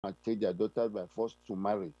and take their daughters by force to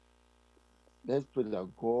marry. Let's pray that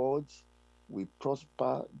God will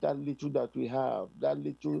prosper that little that we have, that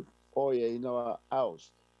little oil in our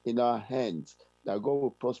house, in our hands, that God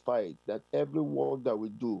will prosper it, that every work that we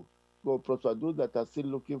do, God will prosper. Those that are still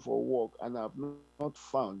looking for work and have not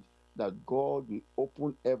found, that God will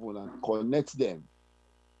open heaven and connect them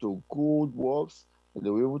to good works, and they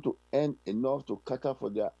will be able to earn enough to cater for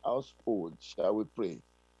their household. Shall we pray?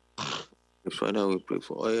 Father, we pray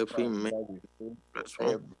for every man Father, we pray for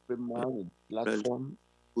platform. every man in the Let platform.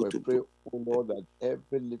 go We to pray, book. oh Lord, that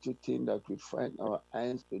every little thing that we find our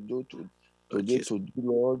hands to do Lord today Jesus. to do,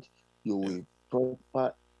 Lord, you Yeah. will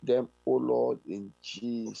prosper them, oh Lord, in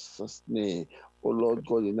Jesus' name. Oh Lord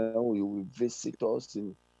God, now you will visit us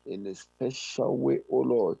in a special way, oh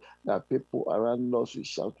Lord, that people around us will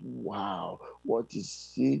shout, wow, what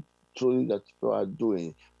is it truly that you are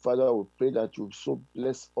doing? Father, we pray that you so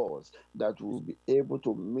bless us that we'll be able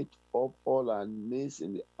to meet up all our needs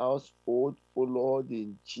in the household, O Lord,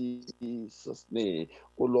 in Jesus' name.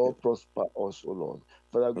 O Lord, prosper us, O Lord.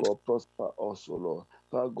 Father God, prosper us, O Lord.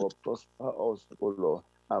 Father God, prosper us, O Lord,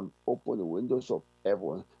 and open the windows of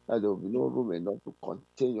heaven, that there will be no room enough to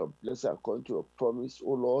contain your blessing according to your promise,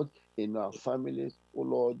 O Lord, in our families, O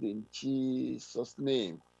Lord, in Jesus'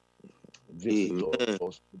 name. Visit Amen.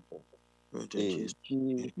 us, O Lord. Lord In Jesus.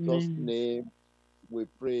 Jesus' Amen. name we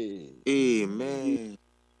pray. Amen.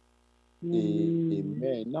 Amen.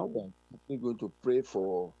 Amen. Now we're quickly going to pray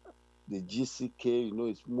for the GCK.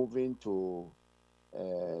 It's moving to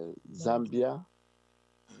Zambia,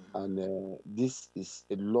 and this is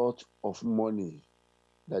a lot of money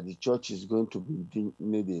that the church is going to be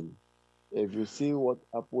needing. If you see what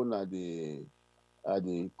happened at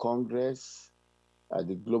the Congress, at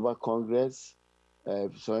the Global Congress,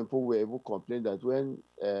 some people were able to complain that when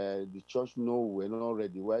the church know we're not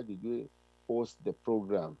ready, why did we host the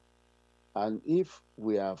program? And if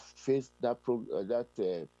we have faced that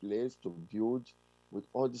place to build with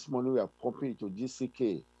all this money we are pumping into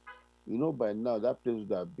GCK, by now that place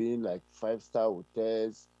would have been like five-star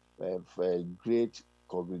hotels, great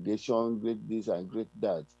congregation, great this and great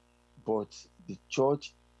that. But the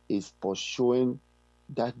church is pursuing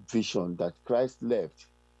that vision that Christ left.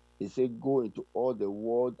 He said, go into all the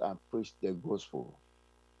world and preach the gospel.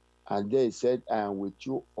 And then he said, I am with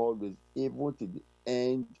you always, even to the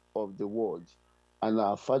end of the world. And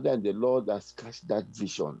our Father and the Lord has catch that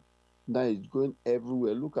vision. Now it's going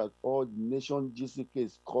everywhere. Look at all the nation GCK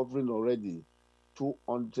is covering already.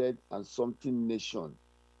 200 and something nation.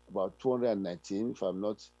 About 219, if I'm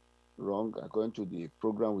not wrong, according to the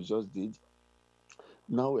program we just did.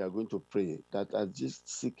 Now we are going to pray that as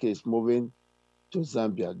GCK is moving to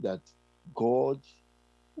Zambia, that God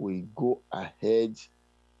will go ahead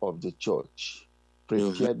of the church,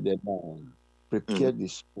 Amen. prepare the land, Amen. prepare the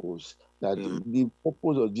souls. That Amen. the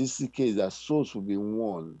purpose of GCK is that souls will be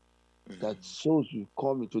won, that Amen. souls will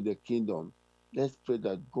come into the kingdom. Let's pray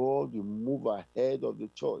that God will move ahead of the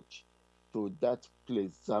church to that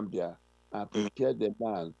place, Zambia, and prepare the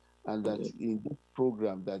land, and that in this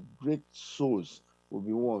program, that great souls will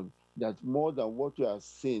be won. That more than what we have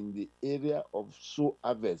seen, the area of soul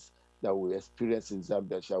harvest that we experience in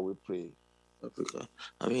Zambia, shall we pray? Africa.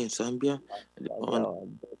 I mean, Zambia, the Father, one our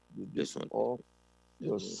God, we lift this one. up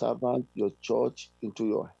your servant, your church into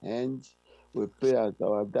your hands. We pray as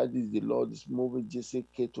our daddy, the Lord, is moving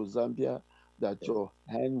JCK to Zambia, that your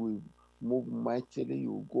hand will move mightily.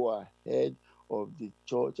 You go ahead of the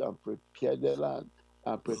church and prepare the land,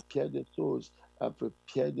 and prepare the souls, and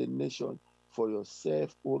prepare the nation for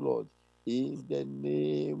yourself, O Lord. In the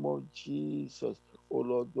name of Jesus, O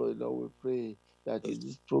Lord God, now we pray that in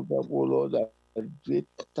this program, O Lord, that great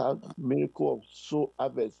miracle of soul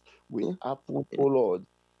harvest will happen, O Lord,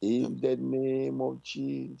 in the name of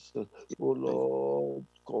Jesus. O Lord,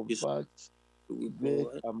 This convert we great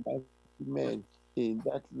provide and mighty men in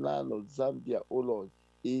that land of Zambia, O Lord,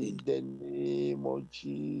 in in the name of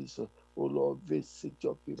Jesus. O Lord, visit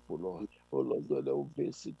your people, Lord. O Lord, God, oh,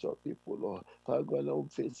 visit your people, Lord. Father God, oh,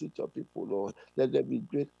 visit your people, Lord. Let there be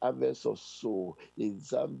great harvest of soul in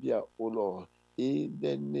Zambia, O Lord, in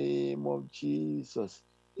the name of Jesus.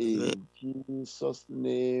 Amen. In Jesus'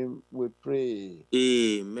 name we pray.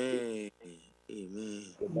 Amen. Amen.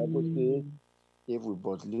 The Bible says, Amen. if we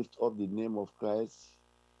but lift up the name of Christ,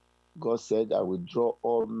 God said, I will draw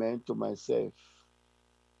all men to myself.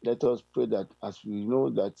 Let us pray that as we know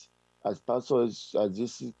that as pastors, as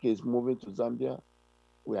this case moving to Zambia,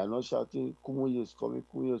 we are not shouting, Kumuyi is coming,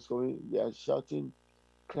 Kumuyi is coming. We are shouting,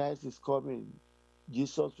 Christ is coming.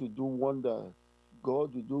 Jesus will do wonder.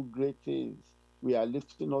 God will do great things. We are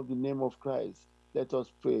lifting up the name of Christ. Let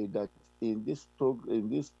us pray that in this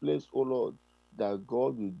place, oh Lord, that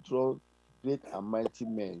God will draw great and mighty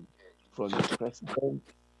men from the president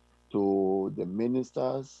to the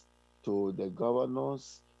ministers, to the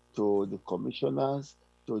governors, to the commissioners,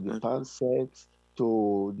 to the pansets,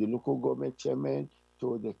 to the local government chairmen,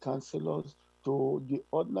 to the councillors, to the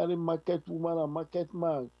ordinary market woman and market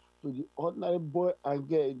man, to the ordinary boy and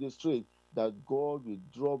girl in the street, that God will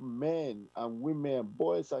draw men and women,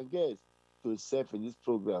 boys and girls to serve in this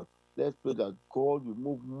program. Let's pray that God will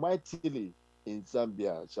move mightily in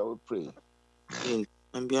Zambia. Shall we pray? In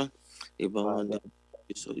Zambia, about Father,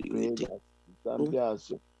 the pray that Zambia, as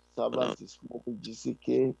your servant is moving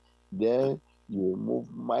GCK, then you move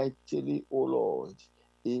mightily, O Lord,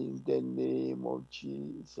 in the name of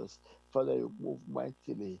Jesus. Father, you move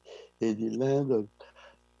mightily in the land of,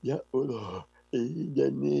 yeah, O Lord, in the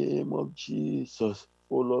name of Jesus.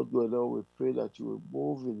 O Lord, God, Lord, we pray that you will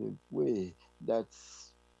move in a way that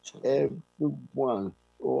everyone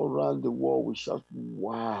all around the world will shout,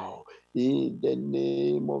 wow, in the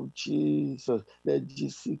name of Jesus. Let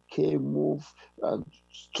GCK move and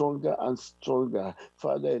stronger and stronger.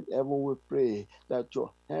 Father, in heaven we pray that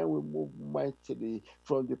your hand will move mightily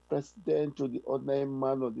from the president to the ordinary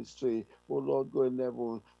man on the street. Oh Lord, God in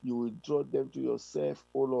heaven, you will draw them to yourself,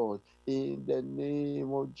 oh Lord, in the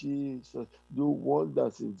name of Jesus. Do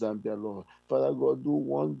wonders in Zambia, Lord. Father God, do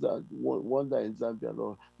wonder in Zambia,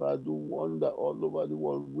 Lord. Father, do wonder all over the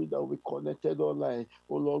world. We that we connected online.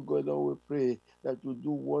 Oh Lord God, we pray that you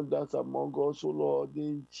do wonders among us, oh Lord,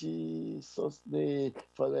 in Jesus' name.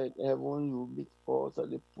 Father in heaven, you meet us at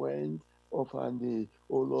the point of our need.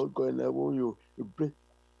 Oh Lord God in heaven, you bring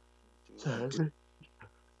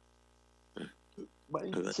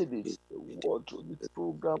mightily word to this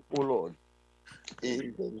program, oh Lord,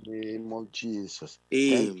 in the name of Jesus.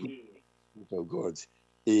 Thank you, God.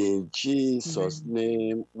 In Jesus'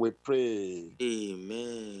 name we pray.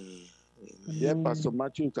 Amen. Yeah, Pastor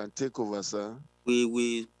Matthew, you can take over, sir.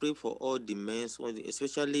 We pray for all the men,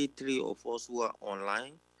 especially 3 of us who are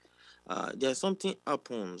online. There's something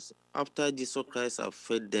happens after Jesus Christ have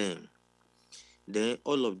fed them. Then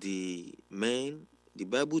all of the men, the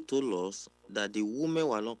Bible told us that the women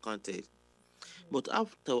were not counted. But out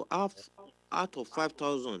of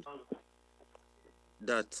 5,000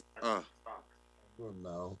 that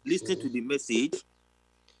listening to the message,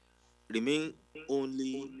 remain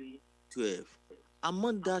only 12.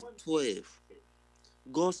 Among that 12,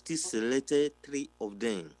 God still selected 3 of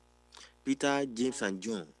them, Peter, James, and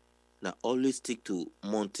John, that always stick to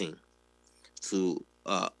mountain. So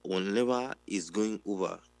whenever it's going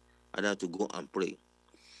over, I have to go and pray.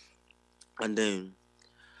 And then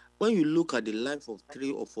when you look at the life of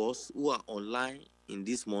 3 of us who are online in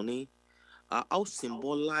this morning, how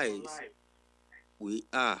symbolized we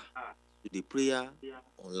are to the prayer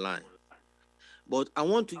online. But I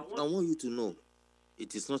want you to know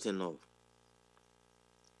it is not enough.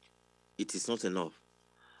 It is not enough.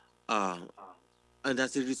 And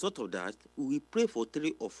as a result of that, we pray for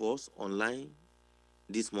 3 of us online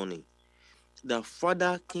this morning. The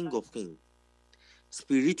Father, King of Kings,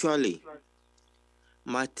 spiritually,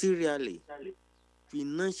 materially,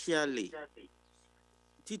 financially,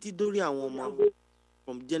 títí dórí àwọn ọmọ,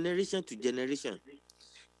 from generation to generation,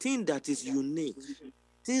 thing that is unique,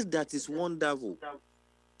 things that is wonderful,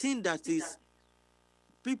 thing that is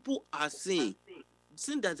people are saying,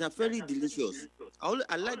 things that are very delicious.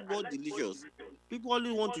 I like word delicious. People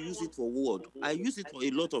only want to use it for word. I use it for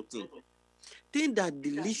a lot of things. Things that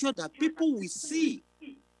delicious that people will see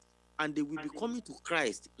and they will be coming to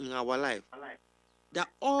Christ in our life. That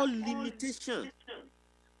all limitation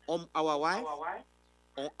on our wife,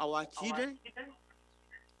 on our children,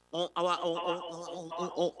 on our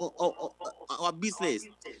business,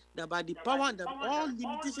 that by the power that all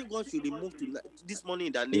limitation God should remove this morning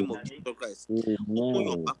in the name of Jesus Christ. Open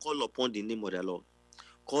your back, call upon the name of the Lord.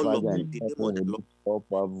 Call upon the name of the Lord.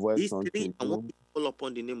 These 3, I want you to call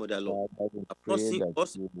upon the name of the Lord. I'm not seeing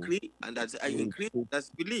us agree, and that I agree, that's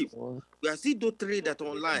belief. We are still those 3 that are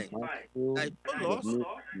online. I told us,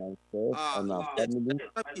 if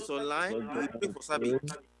that is online, we pray for service.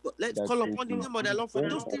 But let's call upon the name of the Lord for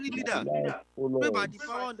those 3 leaders. Pray by the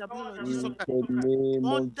power and the blood of Jesus Christ.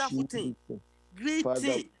 Wonderful thing, great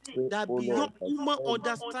thing that beyond human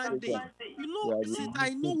understanding. You know, since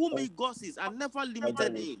I know who my God is, I never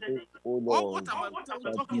limited him. All what I'm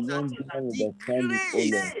talking is that the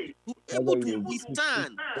grace to able to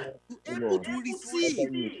withstand, to able to receive,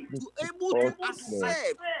 to able to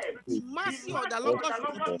accept, the mercy of the Lord God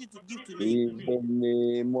should continue to give to me. In the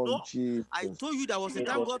name No, of Jesus. I told you there was a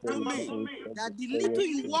time God told me that the little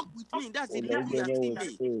you walk with me, that's the little you are seeing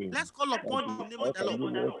me. Let's call upon the name of the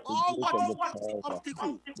Lord. All what is the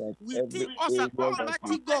obstacle within us and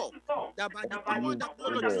Almighty God, that by the power and the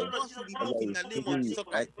blood of Jesus, God should remove in the name of Jesus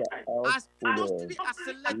Christ. As those three are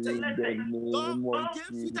selected, John,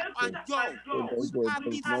 James, Peter, and John, we have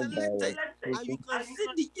been selected. And you can see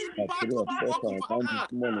the impact of the work of our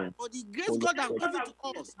hand. For the grace God has given to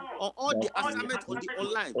us on all the assignments on the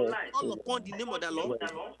online, all upon the name of the Lord,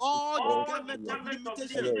 all the garment of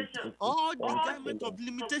limitation, all the garment of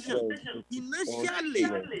limitation,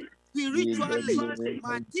 financially, spiritually,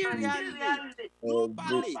 materially,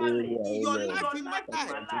 globally, in your life, in my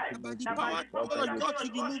life, by the power and the blood of God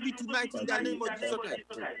should remove it tonight in the name of Jesus Christ.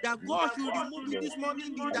 That God should remove it this morning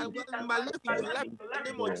in my life, in your life, in the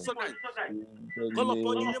name of Jesus Christ. Call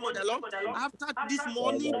upon the name of the Lord. After this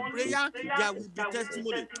morning prayer, there will be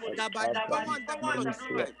testimony. That by the power and the blood of Jesus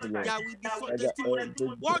Christ, there will be so testimony.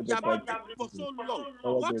 What you have been doing for so long,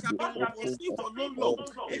 what you have been pursuing for so long,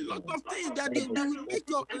 a lot of things that they will make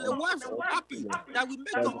your wife happy, that will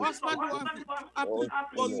make your husband happy,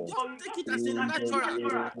 but you just take it as a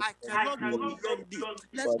natural. I cannot go beyond this.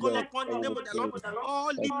 Let's call upon the name of the Lord.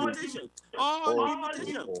 All limitation, all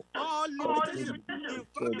limitation, all limitation in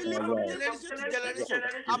family from generation to generation,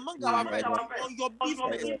 among our friends, on your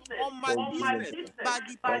business, on my business, by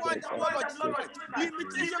the power and the blood of Jesus Christ.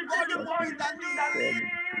 Limitation, God remove in the name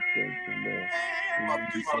of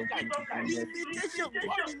Jesus Christ. Limitation,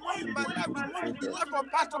 God remove in my life, remove in the life of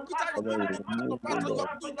Pastor Peter, remove in the life of Pastor John,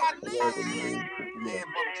 in the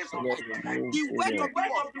name of Jesus Christ. The weight of the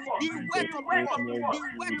world, the weight of the world, the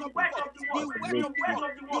weight of the world, the weight of the world,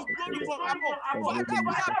 the glory from above. Father,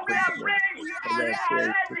 we are praying. We are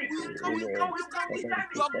ready. We can withstand it.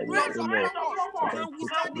 Your grace upon us can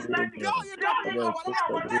withstand it. Pour it upon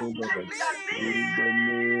our life in the name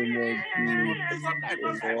of Jesus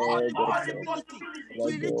Christ. All the possibility,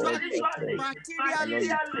 spiritually, materially,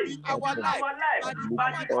 in our life, by the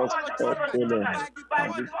power and the blood of Jesus Christ, by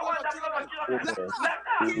the power and the blood of Jesus Christ. Let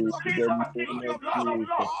us, King of Kings, Lord of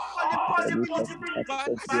Lords, all the possibility,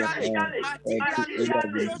 financially,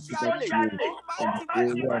 materially, socially, Almighty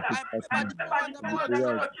Father, I pray by the power and the blood of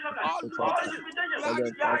Jesus Christ, all limitations,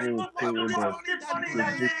 we are removed this morning in the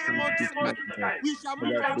name of Jesus Christ. We shall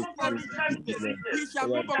move from business to business. We shall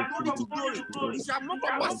move from glory to glory. We shall move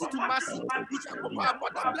from mercy to mercy. We shall move from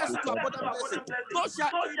abundant blessing to abundant blessing. So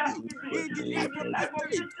shall it be in the life of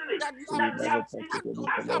this spirit that we have stand on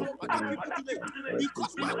behalf of other people today.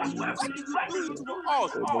 Because when did you do it to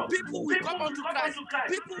us? People will come unto Christ.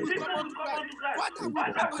 People will come unto Christ. Father,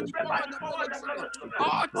 we pray by the power and the blood of Jesus.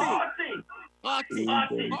 All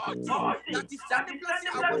things that is sending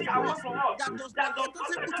blessing away from us, that doesn't put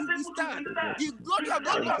you withstand the glory of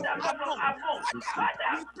the Lord from above. Father,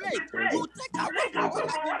 we pray you take away from our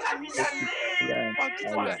life in the name of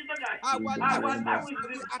Jesus Christ. Our life will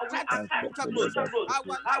attract spiritual growth.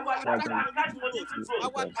 Our life will attract monetary growth.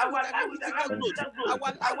 Our life will attract physical growth. Our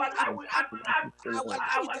life will attract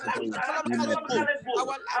economically growth.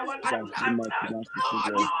 Our life will attract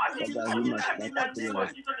all the growth in life in the name of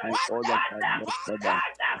Jesus Christ. Father,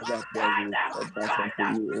 make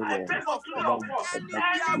a move of us.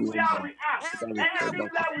 Anywhere we are, anywhere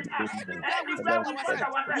we find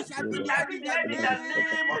ourselves, we shall be led in the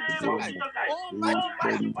name of Jesus Christ.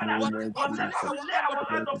 Almighty Father, whatever we lay our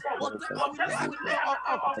hand upon, whatever we lay on,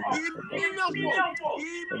 in million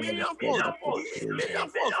fold,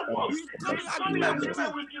 we come in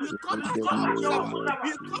agreement with you. We come as your observer.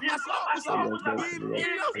 We come as your observer. In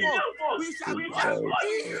million fold, we shall go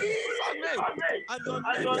in Jesus' name. And your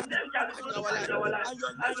name shall be glorified in our life. And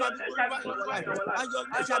your name shall be glorified in our life. And your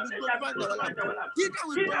name shall be glorified in our life. Children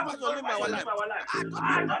will glorify your name in our life.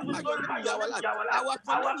 Adult will glorify your name in our life. Our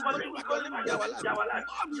colleague will glorify your name in our life.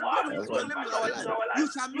 God will glorify your name in our life. You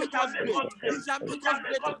shall make us great. You shall make us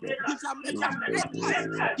greater. You shall make us great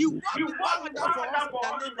life. The world will bow down for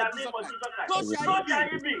us in the name of Jesus Christ. So shall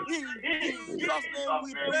it be. In Jesus' name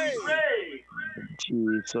we pray.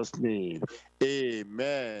 Jesus' name.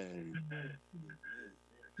 Amen.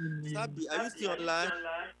 Sabi, are you still online?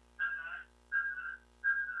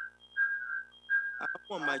 I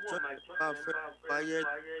want my church to have quiet.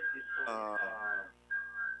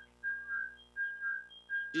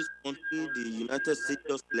 This country, the United States,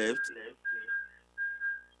 just left.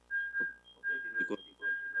 Because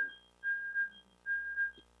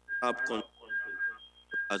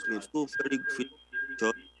has been so very good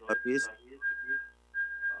church service.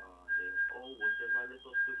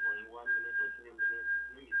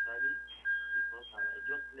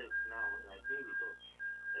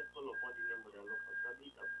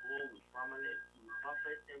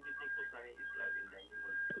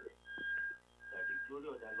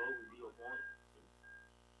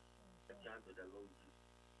 the Lord Jesus.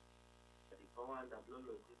 The power and the blood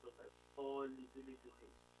of Jesus are all little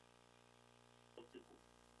things. Possible.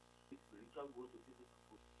 If spiritual go to physical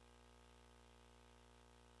food.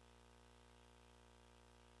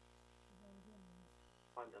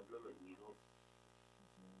 And the blood of Jesus.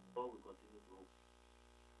 God will continue to hope.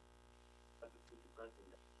 Happy to Christ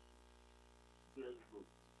in that. Here you go.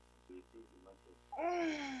 We receive the message.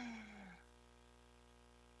 Hey.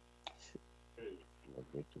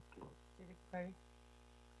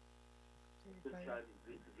 Let's share the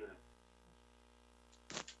grace together.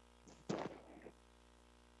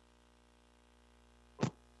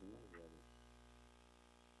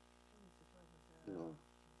 No.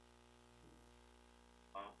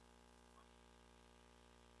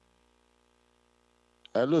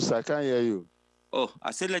 Hello, sir. I can't hear you. Oh,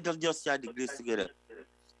 I said let's just share the grace together.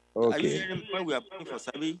 Okay. Are you hearing when we are praying for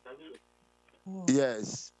Sabi?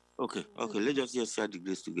 Yes. Okay. Let's just share the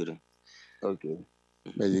grace together. Okay.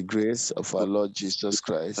 May the grace of our Lord Jesus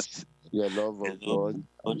Christ, the love of God,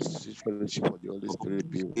 and the sweet fellowship of the Holy Spirit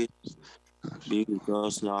be with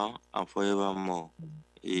us now and forevermore.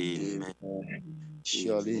 Amen.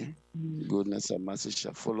 Surely, goodness and mercy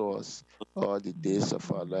shall follow us all the days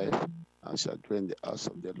of our life, and shall dwell in the house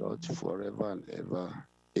of the Lord forever and ever.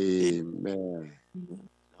 Amen.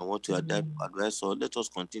 I want to advise us. Let us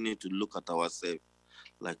continue to look at ourselves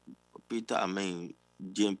like Peter,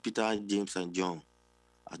 James, and John.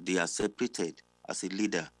 They are separated as a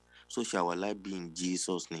leader. So shall our life be in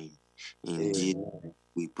Jesus' name. In Jesus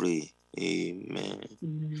we pray. Amen.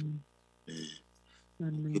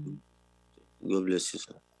 Amen. God bless you,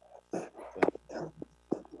 sir.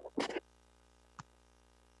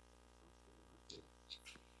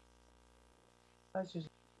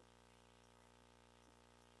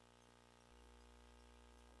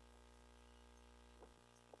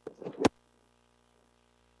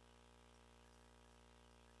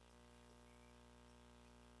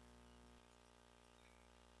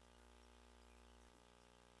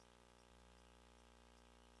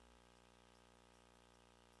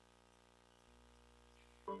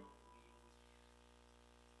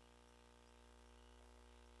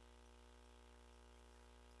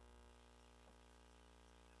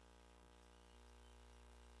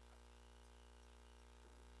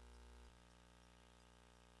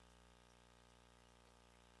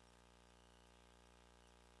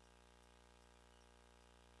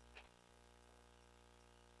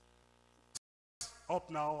 Up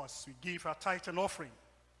now as we give our tithe and offering.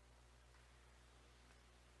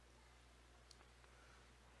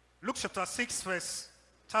 Luke chapter 6 verse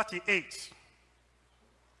 38.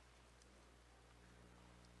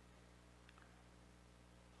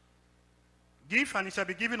 Give and it shall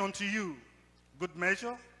be given unto you, good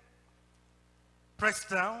measure, pressed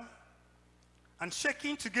down and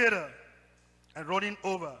shaking together and running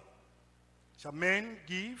over, shall men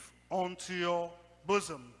give unto your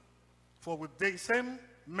bosom. For with the same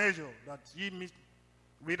measure that ye meet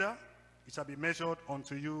reader, it shall be measured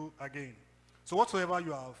unto you again. So whatsoever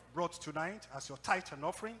you have brought tonight as your tithe and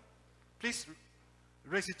offering, please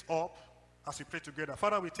raise it up as we pray together.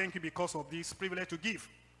 Father, we thank you because of this privilege to give.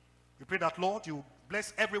 We pray that, Lord, you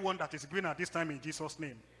bless everyone that is giving at this time in Jesus'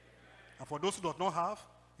 name. And for those who do not have,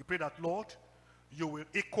 we pray that, Lord, you will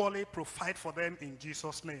equally provide for them in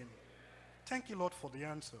Jesus' name. Thank you, Lord, for the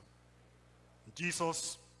answer. In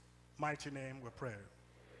Jesus' mighty name we pray.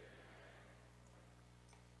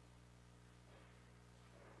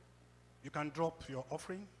 You can drop your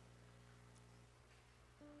offering.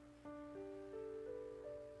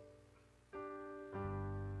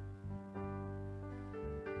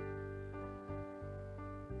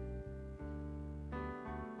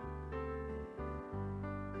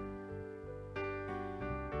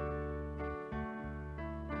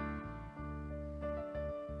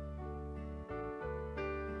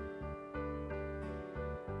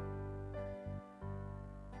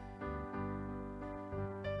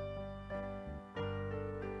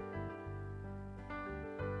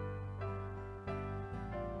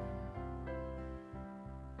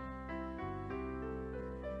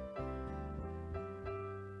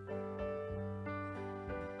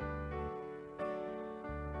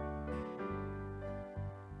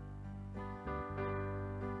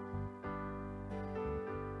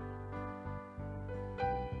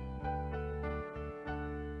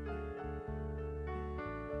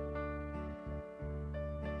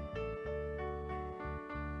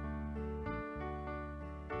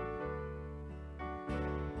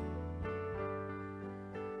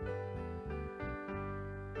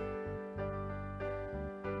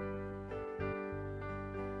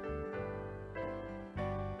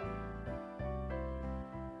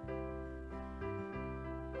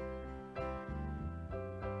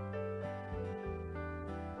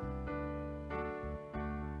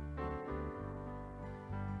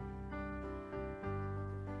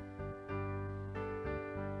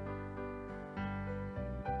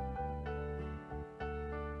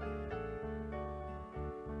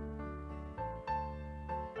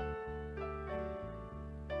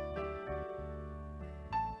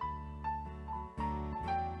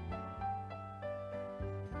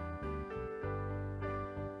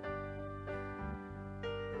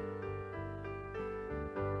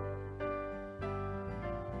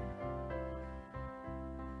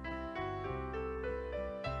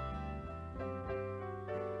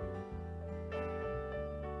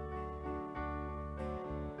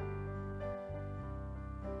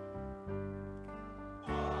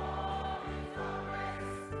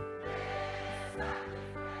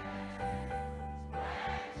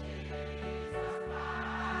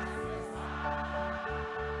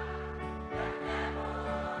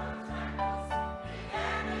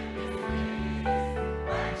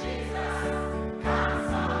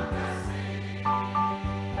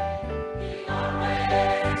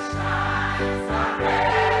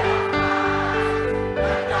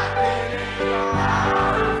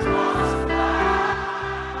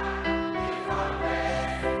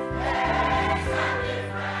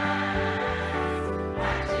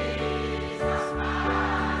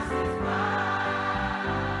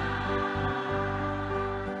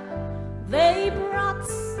 They brought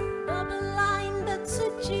the blind to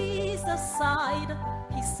Jesus' side.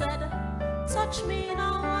 He said, touch me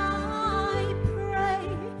now, I pray.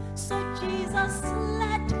 So Jesus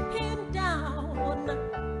led him down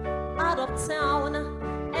out of town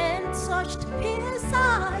and touched his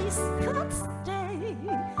eyes. God's day,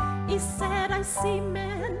 he said, I see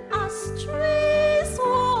men as trees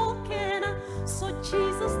walking. So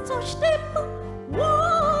Jesus touched him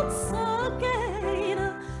once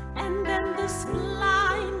again, and then this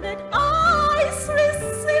blinded eyes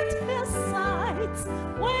received their sight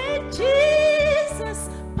when Jesus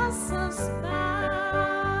passes by.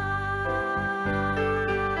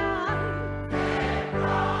 They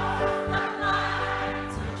brought the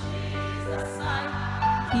blind to Jesus' side.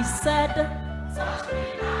 He said, touch me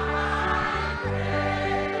now, I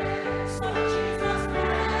pray. So Jesus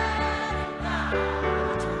led him down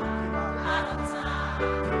out of town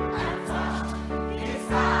and touched his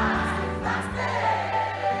eyes that day.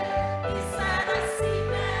 He said, I see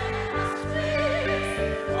men as trees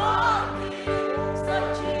walking. So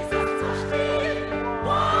Jesus touched him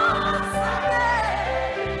once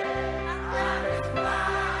again, and then his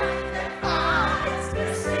blinded eyes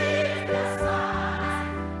received their sight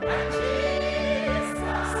when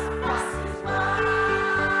Jesus passes by.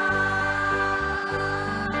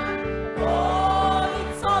 Oh,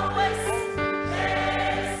 it's always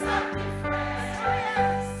makes a difference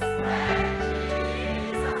when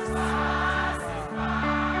Jesus passes by.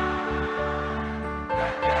 The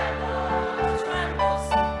devil trembles,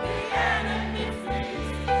 the enemy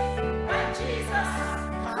flees when Jesus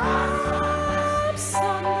comes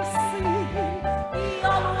on the scene. He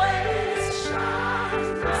always shines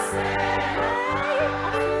the same ray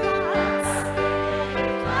of light.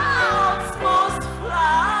 Clouds must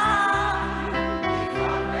fly. He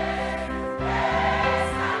always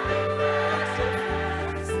makes a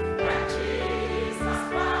difference when Jesus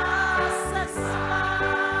passes by.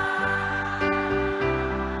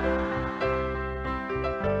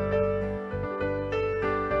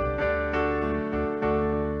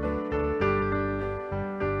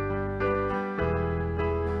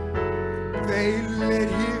 They led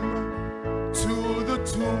him to the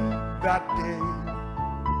tomb that day.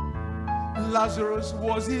 Lazarus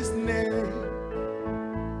was his name.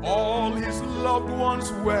 All his loved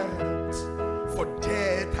ones wept, for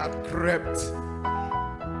death had crept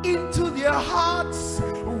into their hearts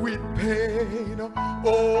with pain.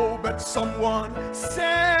 Oh, but someone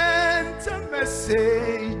sent a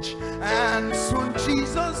message, and soon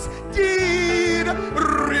Jesus did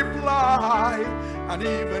reply. And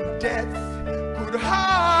even death could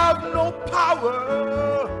have no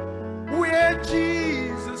power where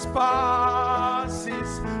Jesus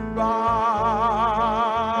passes by.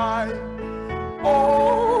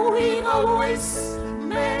 Oh, it always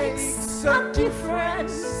makes a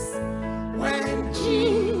difference when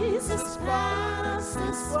Jesus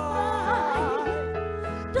passes by.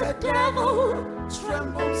 The devil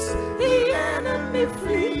trembles, the enemy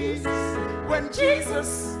flees when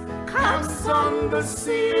Jesus comes on the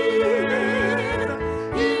scene.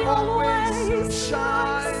 He always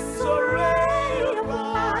shines a ray of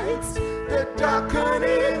light. The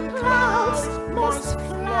darkening clouds must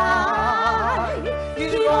fly.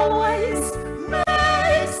 He always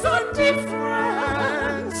makes a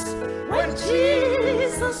difference when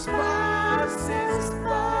Jesus passes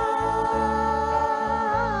by.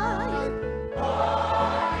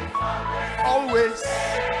 Always,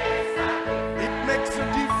 it makes a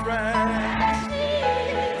difference.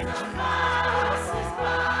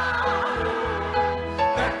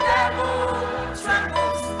 The devil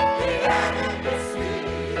trembles, the enemy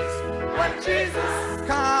flees when Jesus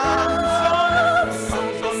comes on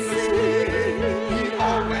the scene. He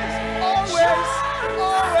always,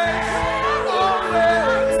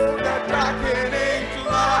 the darkening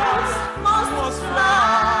clouds must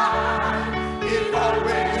fly. It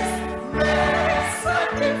always makes a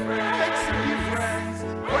difference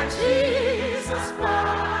when Jesus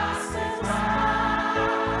passes by.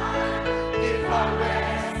 It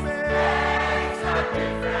always makes a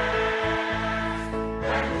difference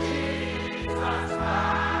when Jesus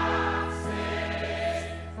passes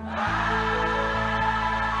by.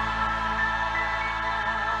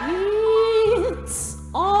 It's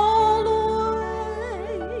always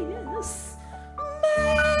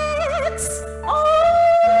makes all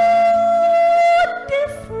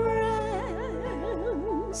difference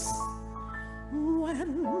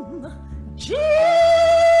when Jesus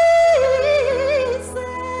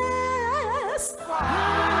passes by.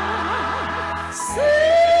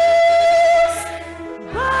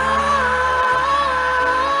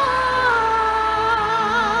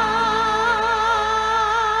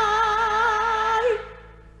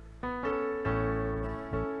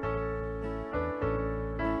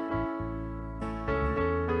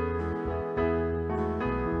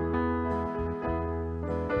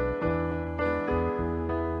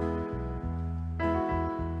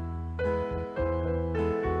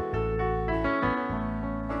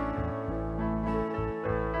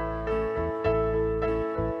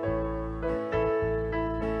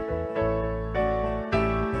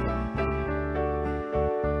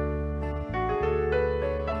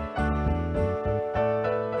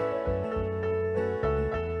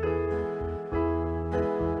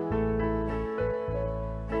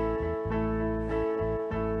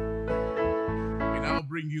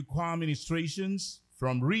 bring you choir ministrations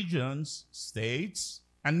from regions, states,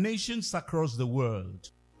 and nations across the world.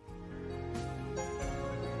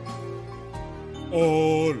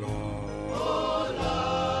 Oh Lord,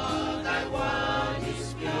 thy word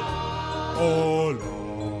is pure. Oh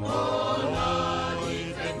Lord,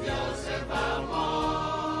 it endures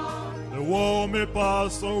evermore. The world may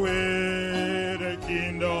pass away, the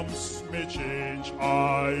kingdoms may change,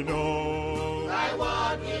 I know. Thy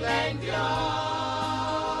word will endure.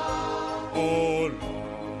 Oh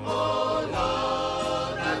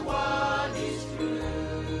Lord, thy word is true.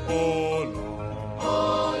 Oh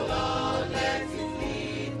Lord, let it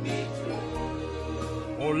lead me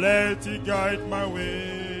through. Oh, let it guide my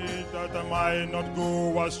way, that I might not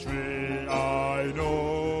go astray, I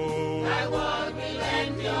know. Thy word will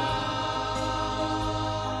endure.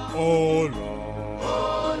 Oh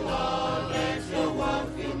Lord, let your word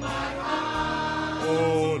fill my heart. Oh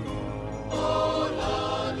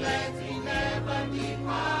Lord, let it never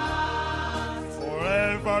depart.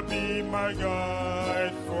 Forever be my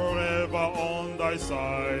guide, forever on thy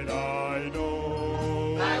side, I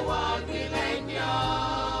know. Thy word will endure.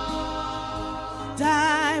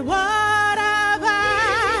 Thy word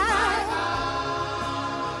abide,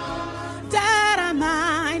 that I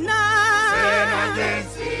might not sin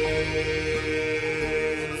against thee.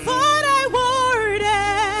 for thy word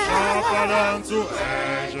Sharper than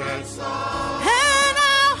two-edged sword, and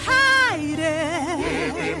I'll hide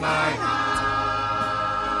deep in it. my heart,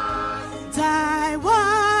 Thy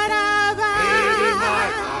word deep in my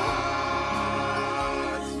abide,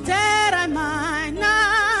 heart. that I might Sin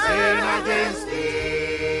not against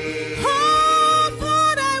thee. hope for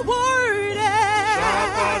thy word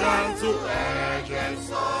Sharper than two-edged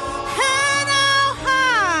sword, and I'll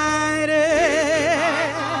hide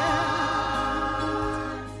it.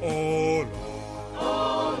 oh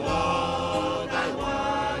Lord, thy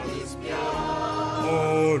word is pure.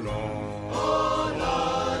 Oh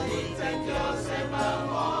Lord, it endures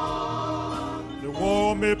evermore. The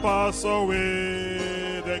world may pass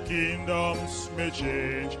away, the kingdoms may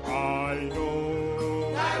change, I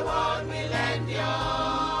know. Thy word will endure.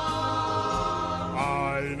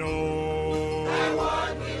 I know. Thy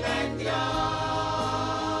word will endure.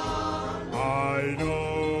 I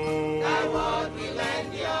know. Thy word will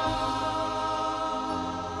endure.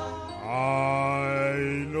 I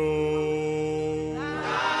know.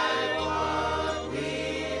 Thy word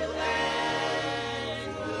will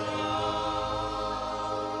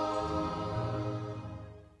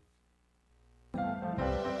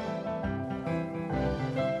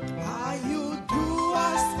Are you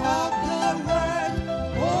doers of the word,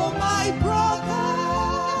 oh my brothers?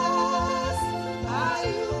 Are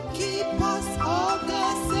you keepers of the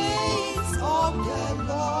sayings of the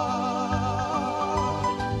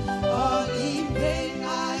Lord? All in vain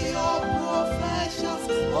are your professions,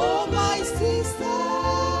 oh my sisters.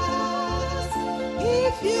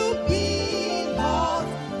 If you be not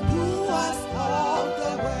doers of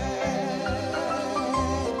the word,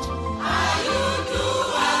 are you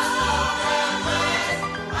doers of the word?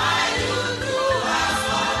 Are you doers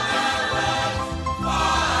of the word?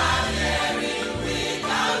 For hearing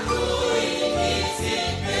without doing is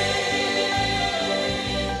in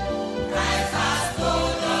vain. Christ has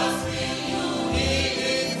told us, will you heed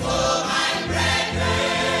it, oh my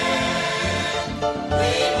brethren?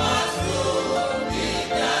 We must do with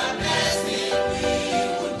the blessing we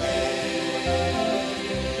would make.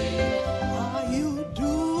 Are you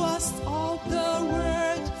doers of the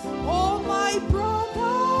word, oh my brothers?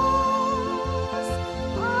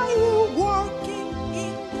 Are you walking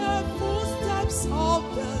in the footsteps of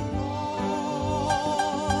the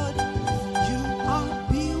Lord? You are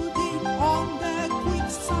building on the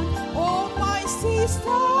quicksand, oh my sisters.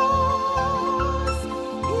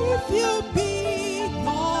 If you be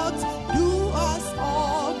not doers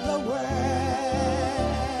of the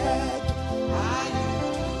word, are you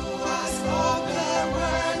doers of the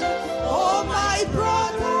word, oh my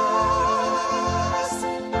brothers?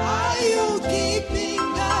 Are you keeping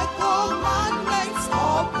the commandments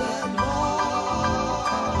of the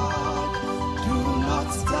Lord? Do not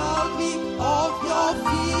tell me of your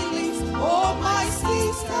feelings, oh my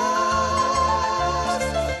sisters.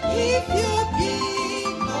 If you be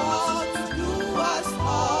not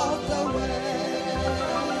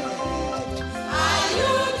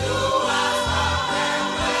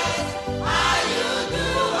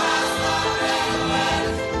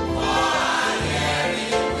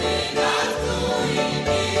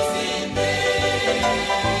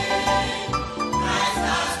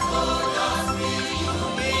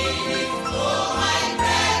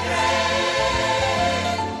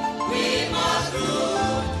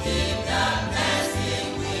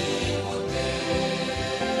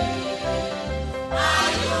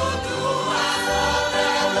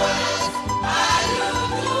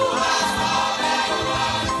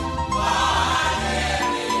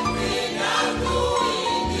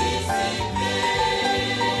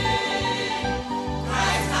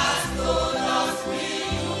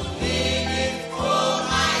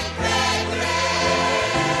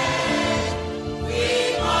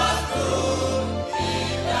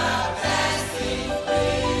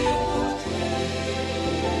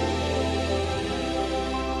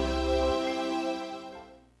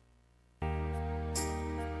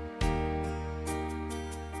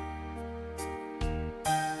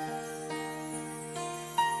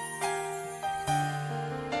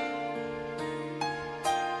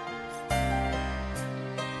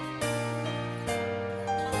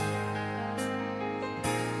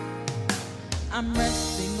I'm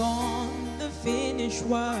resting on the finished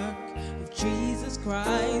work of Jesus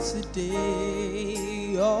Christ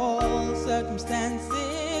today. All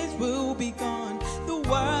circumstances will be gone. The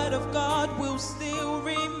word of God will still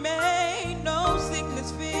remain. No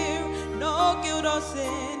sickness, fear, no guilt or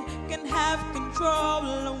sin can have control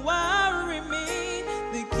and worry me.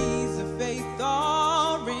 The keys of faith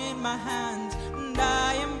are in my hands, and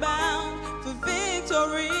I am bound for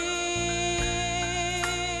victory.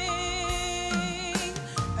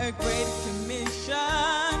 A great commission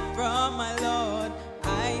from my Lord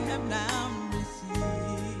I have now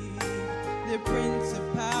received. The Prince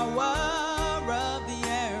of Power of the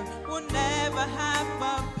air will never have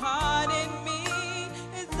a part in me.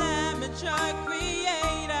 His amateur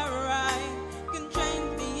creator right can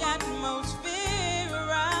change the atmosphere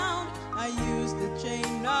around. I use the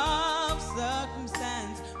chain of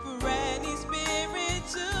circumstance for any spirit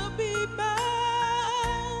to be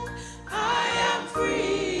bound. I am free.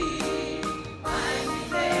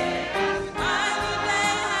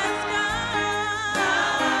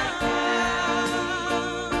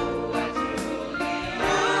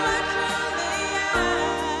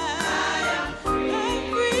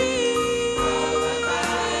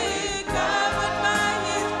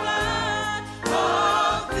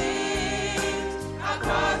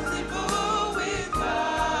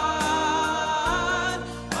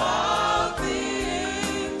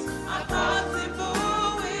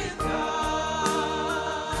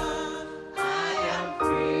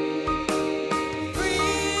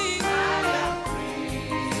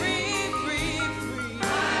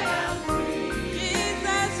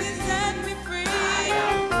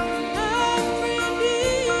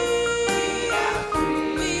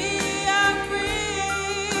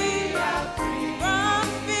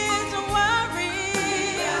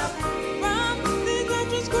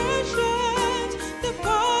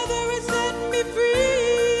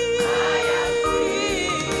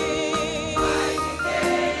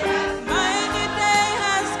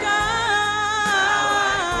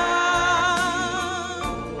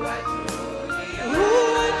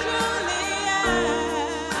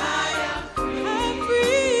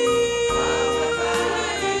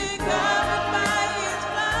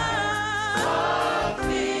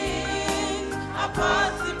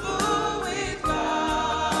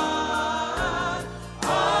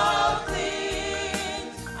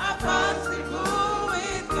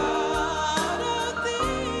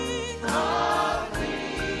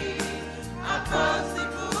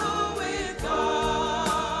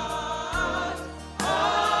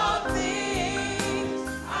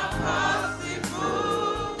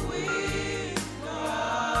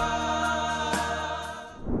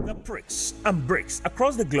 And bricks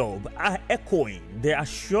across the globe are echoing their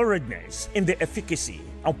assuredness in the efficacy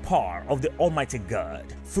and power of the Almighty God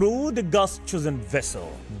through the God's chosen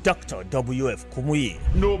vessel, Dr. W.F.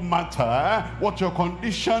 KUMUYI. No matter what your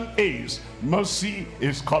condition is, mercy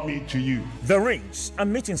is coming to you. The rings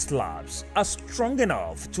and meeting slabs are strong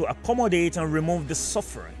enough to accommodate and remove the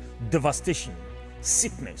suffering, devastation,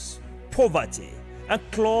 sickness, poverty, and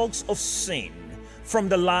clogs of sin from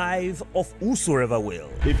the life of whosoever will.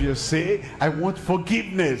 If you say, I want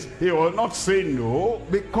forgiveness, he will not say no,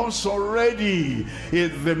 because already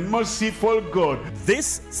is the merciful God.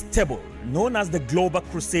 This stable, known as the Global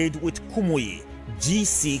Crusade with KUMUYI,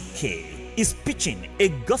 GCK, is pitching a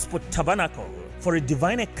gospel tabernacle for a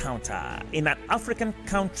divine encounter in an African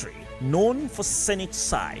country known for scenic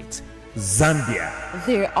sight, Zambia.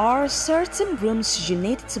 There are certain rooms you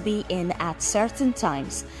need to be in at certain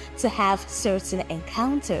times to have certain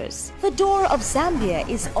encounters. The door of Zambia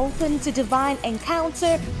is open to divine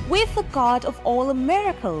encounter with the God of all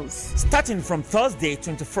miracles. Starting from Thursday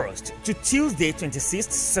 21st to Tuesday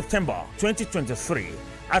 26th September 2023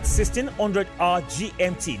 at 1600 hour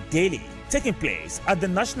GMT daily, taking place at the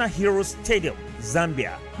National Heroes Stadium,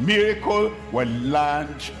 Zambia. Miracle will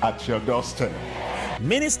land at your doorstep.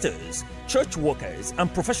 Ministers, church workers,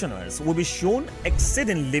 and professionals will be shown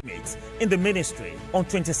exceeding limits in the ministry on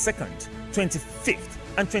 22nd, 25th,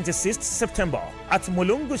 and 26th September at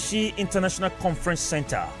Mulungushi International Conference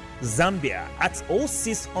Center, Zambia at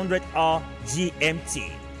 0600 hour GMT.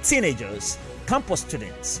 Teenagers, campus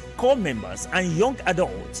students, core members, and young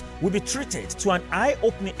adults will be treated to an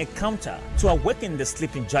eye-opening encounter to awaken the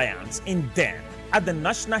sleeping giants in them at the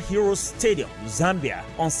National Heroes Stadium, Zambia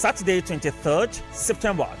on Saturday 23rd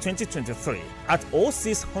September 2023 at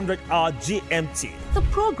 0600 hour GMT. The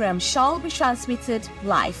program shall be transmitted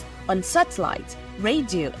live on satellite,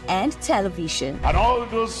 radio, and television. And all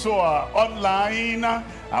those who are online,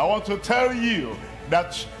 I want to tell you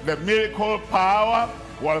that the miracle power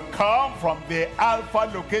will come from the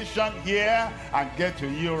Alpha location here and get to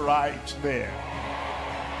you right there.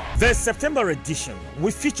 The September edition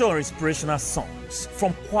will feature inspirational songs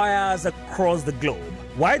from choirs across the globe,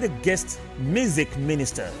 while the guest music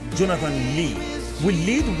minister, Jonathan Lee, will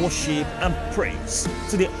lead worship and praise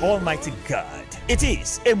to the Almighty God. It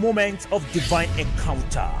is a moment of divine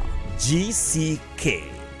encounter. GCK,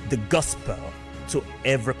 the gospel to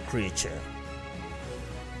every creature.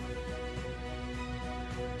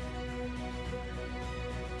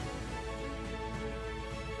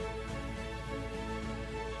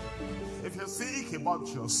 If you think about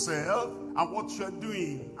yourself and what you're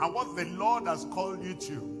doing and what the Lord has called you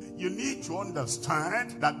to, you need to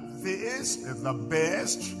understand that this is the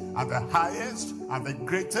best and the highest and the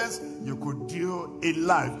greatest you could do in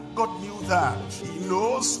life. God knew that. He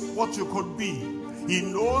knows what you could be. He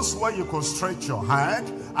knows where you could stretch your hand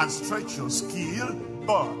and stretch your skill,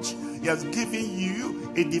 but he has given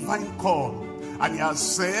you a divine call. And he has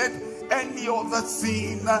said, any other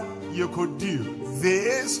thing you could do,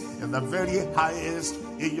 this is the very highest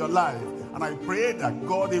in your life. And I pray that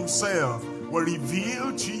God himself will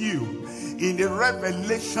reveal to you in a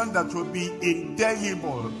revelation that will be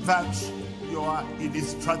indelible that you are in a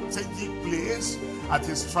strategic place at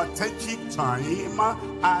a strategic time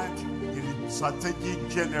and in a strategic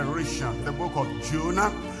generation. The book of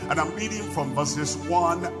Jonah, and I'm reading from verses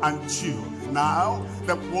 1 and 2. Now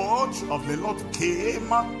the word of the Lord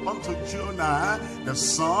came unto Jonah, the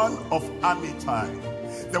son of Amittai.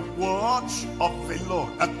 The word of the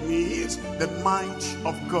Lord, that means the might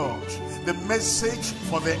of God, the message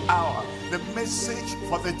for the hour, the message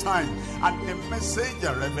for the time, and the message,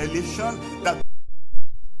 the revelation that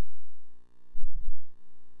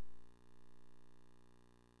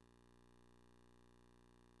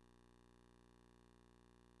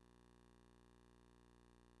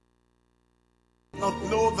not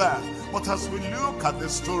know that. But as we look at the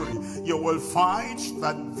story, you will find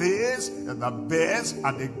that this is the best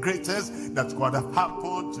and the greatest that could have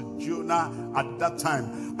happened to Jonah at that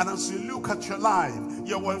time. And as you look at your life,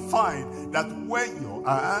 you will find that where you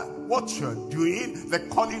are, what you're doing, the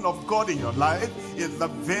calling of God in your life is the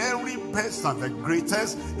very best and the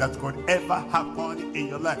greatest that could ever happen in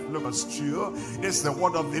your life. Look, verse 2. This is the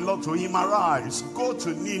word of the Lord to him. Arise, go to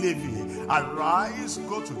Nineveh. Arise,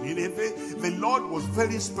 go to Nineveh. The Lord was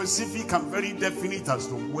very specific and very definite as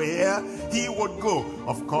to where he would go.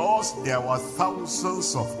 Of course, there were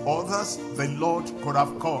thousands of others the Lord could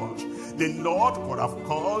have called. The Lord could have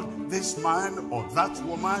called this man or that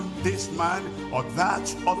woman, this man or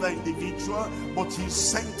that other individual, but he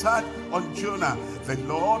centered on Jonah. The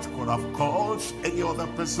Lord could have called any other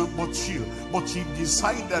person but you, but he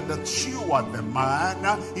decided that you are the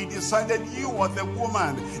man. He decided you are the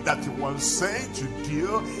woman that he was sent to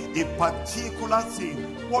do a particular thing,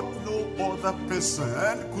 what no other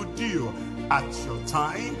person could do. At your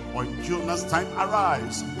time, or in Jonah's time,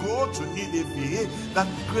 arise, go to Nineveh, that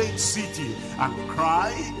great city, and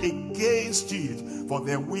cry against it, for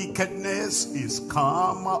their wickedness is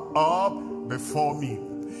come up before me.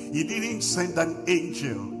 He didn't send an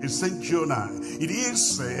angel, he sent Jonah. He didn't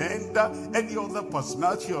send any other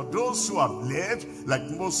personality or those who have led, like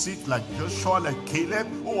Moses, like Joshua, like Caleb,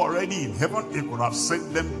 who are already in heaven. He could have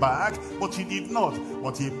sent them back, but he did not.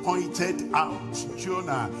 But he pointed out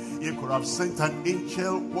Jonah. He could have sent an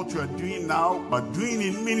angel, what you are doing now, are doing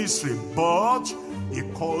in ministry, but he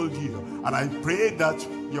called you. And I pray that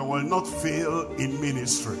you will not fail in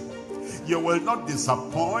ministry. You will not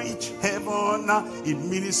disappoint heaven in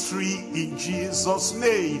ministry in Jesus'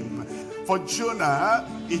 name. For Jonah,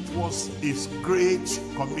 it was his great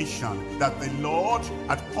commission that the Lord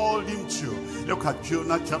had called him to. Look at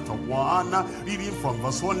Jonah chapter 1, reading from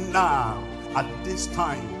verse 1 now. At this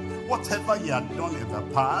time, whatever you had done in the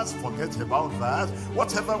past, forget about that.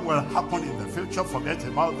 Whatever will happen in the future, forget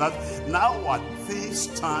about that. Now at this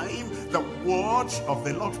time, the word of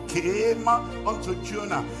the Lord came unto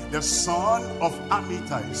Jonah, the son of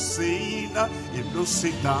Amittai, saying, if you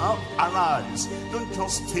sit down, arise. Don't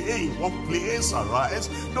just stay in one place, arise.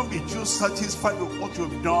 Don't be too satisfied with what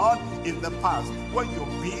you've done in the past, where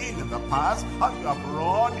you've been in the past, how you have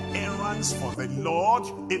run errands for the Lord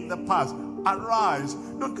in the past. Arise.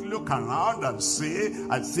 Don't look around and say,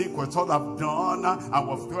 I think with all I've done and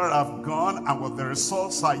with where I've gone and with the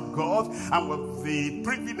results I got and with the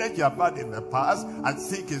privilege I've had in the past, I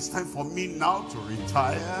think it's time for me now to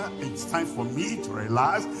retire. It's time for me to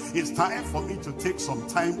relax. It's time for me to take some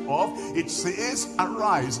time off. It says,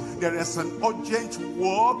 arise. There is an urgent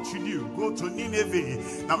work to do. Go to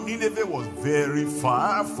Nineveh. Now Nineveh was very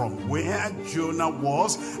far from where Jonah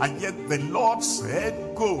was, and yet the Lord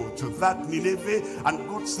said, go to that Nineveh, and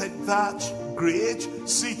God said that great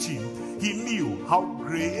city, he knew how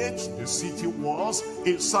great the city was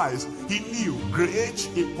in size. He knew great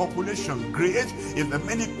in population, great in the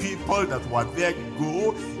many people that were there.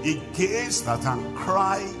 Go against that and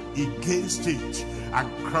cry against it,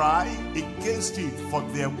 and cry against it, for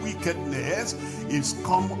their wickedness is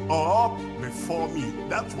come up before me.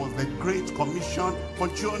 That was the Great Commission for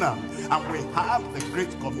Jonah. And we have the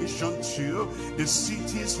Great Commission to the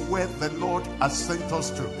cities where the Lord has sent us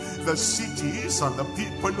to. The cities and the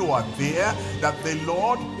people who are there that the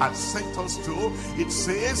Lord has sent us to. It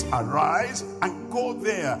says, arise and go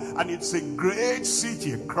there. And it's a great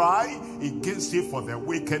city. Cry against it, for their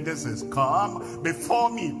wickedness is come before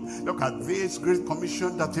me. Look at this Great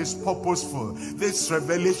Commission that is purposeful. This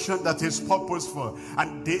revelation that is purposeful.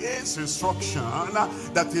 And this instruction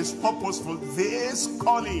that is purposeful. This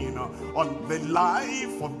calling on the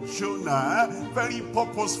life of Jonah, very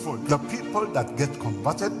purposeful. The people that get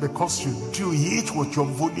converted because you do it with your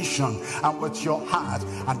volition and with your heart.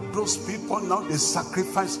 And those people now, they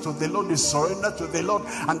sacrifice to the Lord, they surrender to the Lord,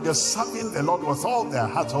 and they're serving the Lord with all their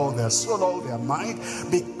heart, all their soul, all their mind.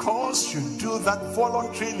 Because you do that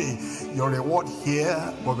voluntarily, your reward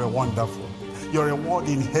here will be wonderful. Your reward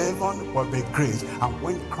in heaven will be great. And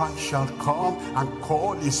when Christ shall come and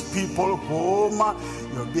call his people home,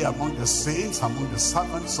 you'll be among the saints, among the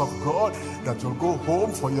servants of God that will go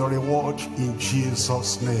home for your reward in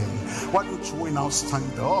Jesus' name. Why don't we now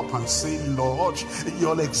stand up and say, Lord,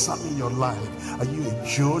 you'll examine your life. Are you a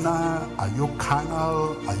Jonah? Are you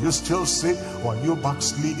carnal? Are you still sick? Or are you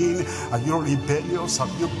backsliding? Are you rebellious?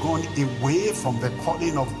 Have you gone away from the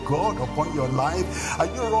calling of God upon your life? Are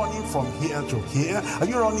you running from here to here? Are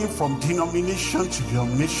you running from denomination to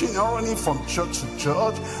denomination? Are you running from church to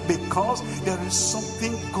church? Because there is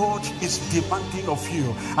something God is demanding of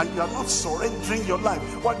you, and you are not surrendering your life.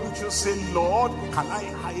 Why don't you say, Lord, can I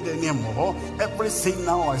hide anymore? Everything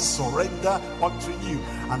now I surrender unto you.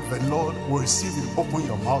 And the Lord will receive it. Open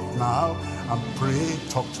your mouth now and pray.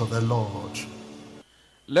 Talk to the Lord.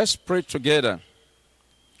 Let's pray together.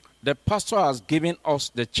 The pastor has given us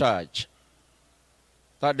the charge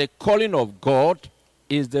that the calling of God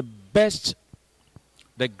is the best,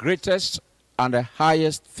 the greatest, and the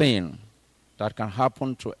highest thing that can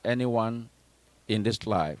happen to anyone in this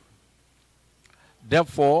life.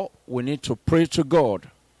 Therefore, we need to pray to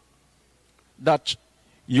God that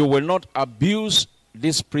you will not abuse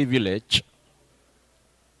this privilege.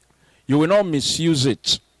 You will not misuse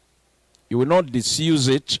it. You will not disuse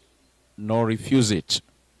it, nor refuse it.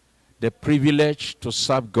 The privilege to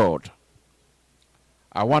serve God.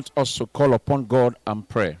 I want us to call upon God and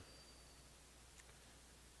pray.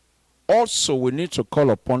 Also, we need to call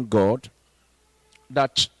upon God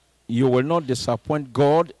that you will not disappoint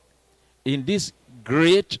God in this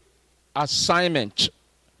great assignment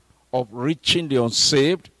of reaching the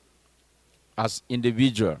unsaved as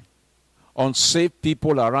individual, unsaved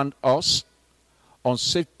people around us,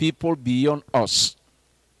 unsaved people beyond us.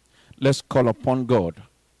 Let's call upon God.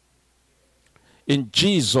 In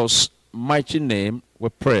Jesus' mighty name we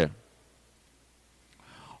pray.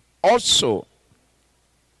 Also,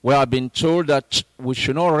 we have been told that we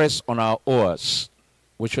should not rest on our oars.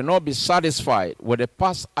 We should not be satisfied with the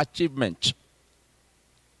past achievement.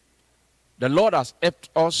 The Lord has helped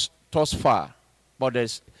us thus far, but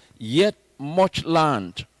there's yet much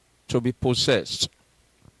land to be possessed.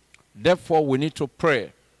 Therefore, we need to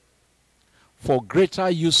pray for greater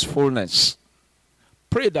usefulness.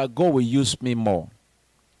 Pray that God will use me more.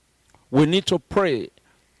 We need to pray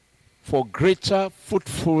for greater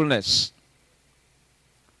fruitfulness.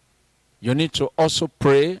 You need to also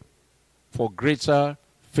pray for greater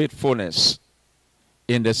faithfulness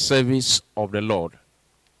in the service of the Lord.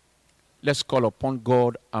 Let's call upon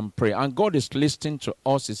God and pray. And God is listening to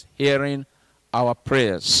us, is hearing our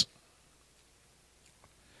prayers.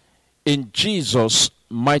 In Jesus'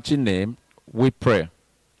 mighty name, we pray.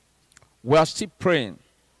 We are still praying.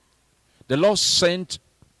 The Lord sent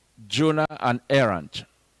Jonah an errand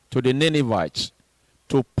to the Ninevites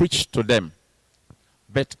to preach to them.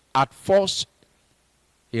 But at first,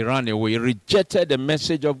 he ran away. He rejected the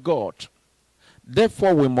message of God.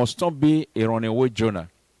 Therefore, we must not be a runaway Jonah.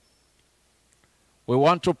 We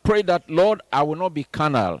want to pray that, Lord, I will not be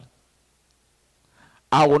carnal.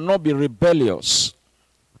 I will not be rebellious.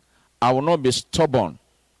 I will not be stubborn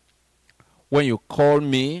when you call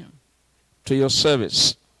me to your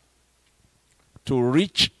service to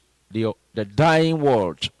reach the dying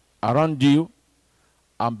world around you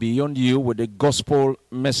and beyond you with the gospel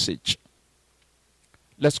message.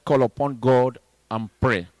 Let's call upon God and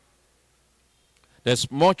pray. There's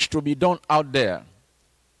much to be done out there.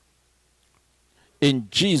 In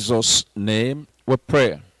Jesus' name we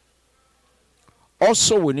pray.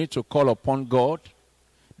 Also, we need to call upon God.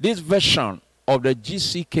 This version of the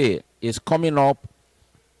GCK is coming up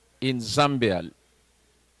in Zambia,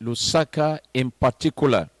 Lusaka in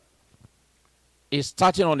particular. It's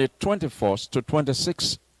starting on the 21st to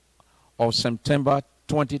 26th of September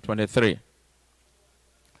 2023.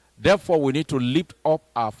 Therefore, we need to lift up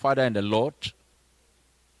our Father in the Lord,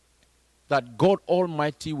 that God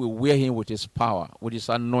Almighty will wear him with his power, with his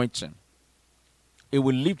anointing. It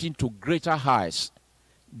will lift him to greater heights,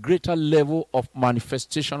 greater level of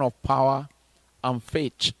manifestation of power and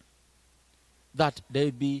faith, that there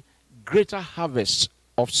will be greater harvest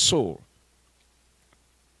of soul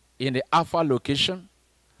in the Alpha location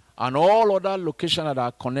and all other locations that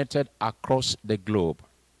are connected across the globe.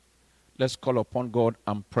 Let's call upon God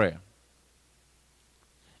and pray.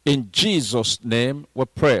 In Jesus' name we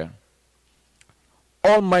pray.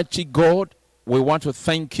 Almighty God, we want to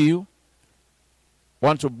thank you,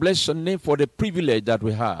 want to bless your name for the privilege that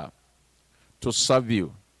we have to serve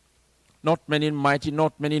you. Not many mighty,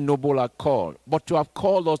 not many noble are called, but you have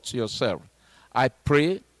called us to yourself. I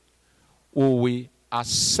pray we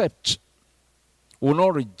accept, we will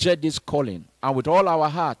not reject this calling, and with all our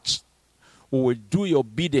hearts, we will do your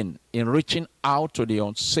bidding in reaching out to the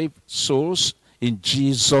unsaved souls in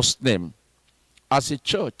Jesus' name. As a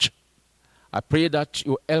church, I pray that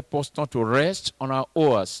you help us not to rest on our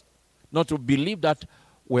oars, not to believe that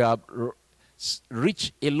we have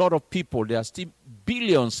reached a lot of people. There are still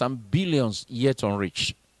billions and billions yet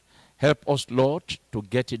unreached. Help us, Lord, to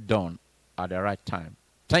get it done at the right time.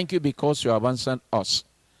 Thank you because you have answered us.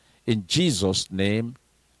 In Jesus' name,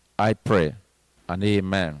 I pray, and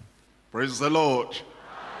amen. Praise the Lord.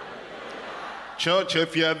 Church,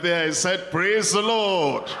 if you are there, I said, praise the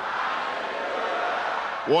Lord.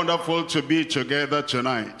 Wonderful to be together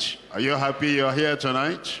tonight. Are you happy you're here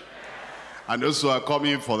tonight? And those who are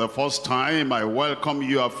coming for the first time, I welcome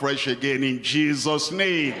you afresh again in Jesus'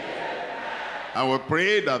 name. And we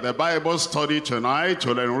pray that the Bible study tonight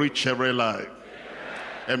will enrich every life,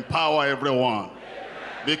 empower everyone,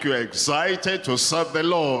 make you excited to serve the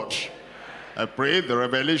Lord. I pray the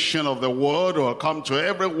revelation of the word will come to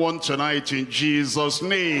everyone tonight in Jesus'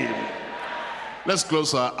 name. Let's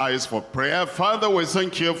close our eyes for prayer. Father, we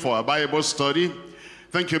thank you for our Bible study.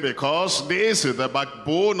 Thank you because this is the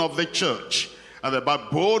backbone of the church and the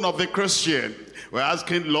backbone of the Christian. We're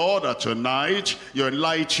asking, Lord, that tonight you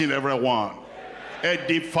enlighten everyone,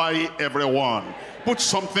 edify everyone, put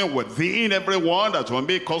something within everyone that will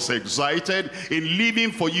make us excited in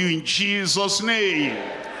living for you in Jesus' name.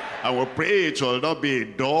 And we pray it will not be a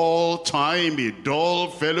dull time, a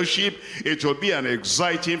dull fellowship. It will be an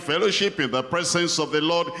exciting fellowship in the presence of the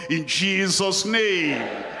Lord in Jesus' name.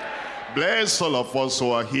 Bless all of us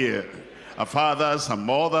who are here. Our fathers, our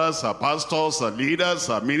mothers, our pastors, our leaders,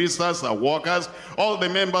 our ministers, our workers, all the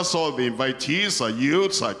members, all the invitees, our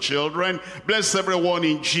youths, our children. Bless everyone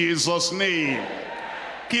in Jesus' name.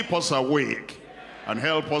 Keep us awake and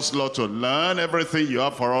help us, Lord, to learn everything you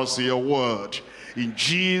have for us in your word. In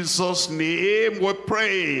Jesus' name we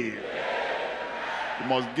pray. You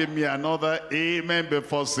must give me another amen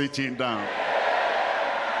before sitting down.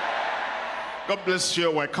 God bless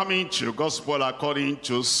you. We're coming to Gospel according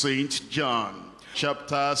to St. John,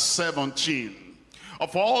 chapter 17.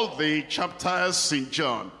 Of all the chapters in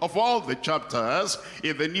John, of all the chapters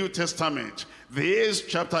in the New Testament, this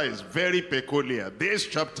chapter is very peculiar. This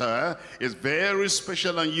chapter is very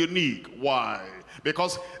special and unique. Why?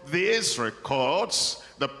 Because this records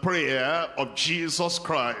the prayer of Jesus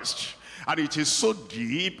Christ. And it is so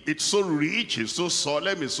deep, it's so rich, it's so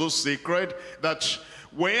solemn, it's so sacred that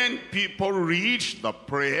when people read the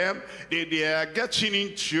prayer, they are getting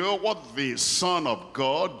into what the Son of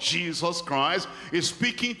God, Jesus Christ, is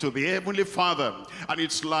speaking to the Heavenly Father. And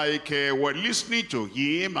it's like we're listening to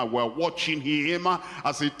him and we're watching him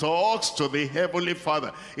as he talks to the Heavenly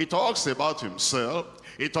Father. He talks about himself.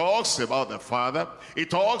 He talks about the Father, he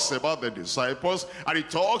talks about the disciples, and he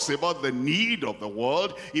talks about the need of the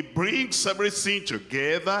world. He brings everything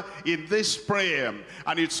together in this prayer.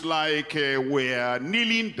 And it's like we're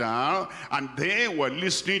kneeling down, and then we're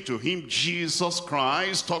listening to him, Jesus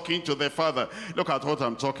Christ, talking to the Father. Look at what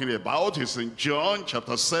I'm talking about. It's in John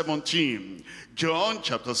chapter 17. John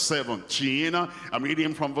chapter 17, I'm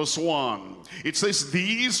reading from verse 1. It says,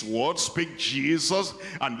 these words spake Jesus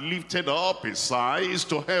and lifted up his eyes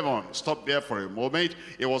to heaven. Stop there for a moment.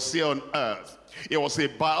 It was here on earth. He was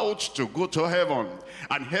about to go to heaven,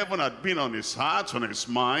 and heaven had been on his heart, on his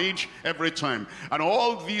mind every time. And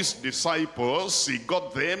all these disciples, he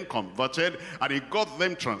got them converted, and he got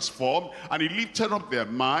them transformed, and he lifted up their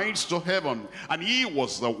minds to heaven. And he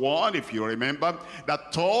was the one, if you remember,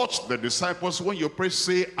 that taught the disciples, when you pray,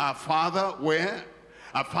 say, Our Father, where?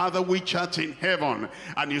 Our Father which art in heaven.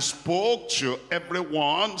 And he spoke to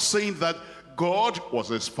everyone, saying that God was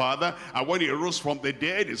his father, and when he rose from the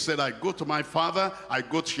dead, he said, I go to my Father, I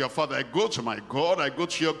go to your Father, I go to my God, I go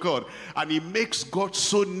to your God. And he makes God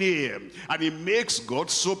so near, and he makes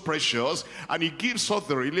God so precious, and he gives us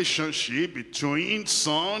the relationship between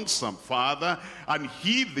sons and Father. And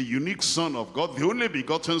he, the unique Son of God, the only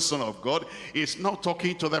begotten Son of God, is now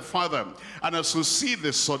talking to the Father. And as you see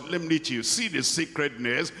the solemnity, you see the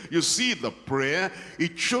sacredness, you see the prayer,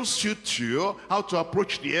 it shows you too how to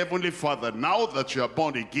approach the Heavenly Father. Now that you are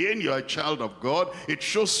born again, you are a child of God, it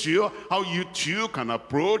shows you how you too can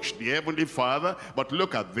approach the Heavenly Father. But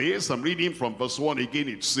look at this, I'm reading from verse 1 again.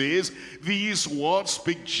 It says, these words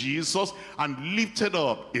spake Jesus, and lifted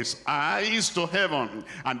up his eyes to heaven.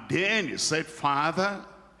 And then he said, Father.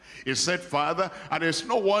 He said, Father, and there's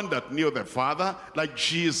no one that knew the Father like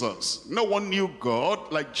Jesus. No one knew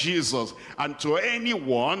God like Jesus. And to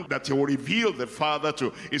anyone that he will reveal the Father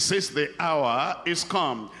to, he says, the hour is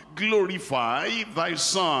come. Glorify thy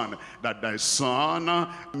Son, that thy Son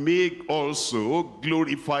may also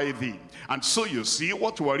glorify thee. And so you see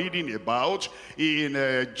what we're reading about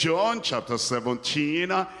in John chapter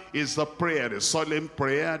 17 is the prayer, the solemn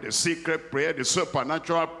prayer, the secret prayer, the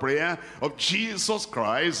supernatural prayer of Jesus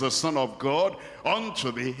Christ, the Son of God,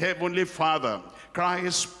 unto the Heavenly Father.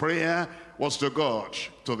 Christ's prayer was to God,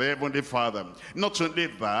 to the Heavenly Father. Not only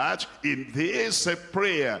that, in this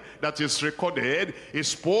prayer that is recorded, he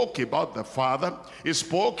spoke about the Father, he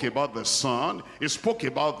spoke about the Son, he spoke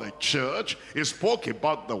about the church, he spoke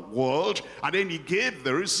about the world, and then he gave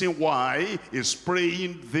the reason why he's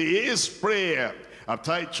praying this prayer. I've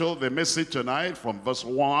titled the message tonight from verse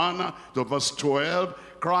 1 to verse 12,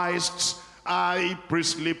 Christ's high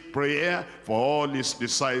priestly prayer for all his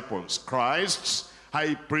disciples. Christ's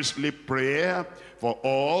high priestly prayer for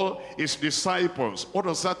all his disciples. What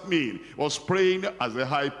does that mean? He was praying as a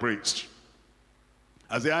high priest.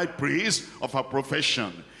 As the high priest of a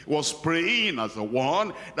profession. He was praying as the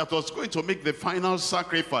one that was going to make the final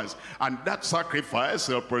sacrifice. And that sacrifice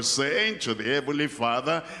he'll present to the Heavenly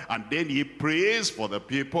Father. And then he prays for the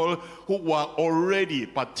people who were already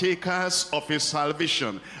partakers of his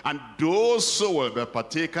salvation. And those who will be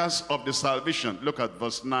partakers of the salvation. Look at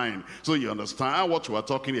verse 9. So you understand what we are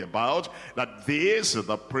talking about. That this is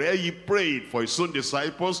the prayer he prayed for his own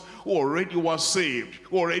disciples who already were saved.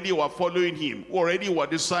 Who already were following him. Who already were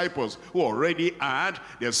disciples. Who already had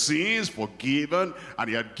their sins forgiven, and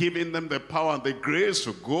he had given them the power and the grace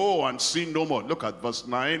to go and sin no more. Look at verse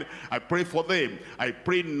 9. I pray for them. I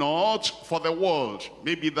pray not for the world.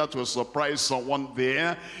 Maybe that will surprise someone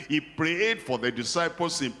there. He prayed for the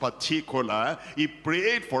disciples in particular. He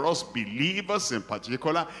prayed for us believers in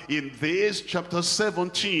particular in this chapter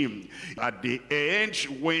 17. At the end,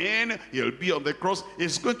 when he'll be on the cross,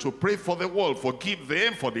 he's going to pray for the world. Forgive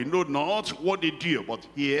them, for they know not what they do. But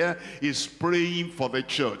here he's praying for the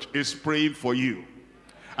church. Is praying for you.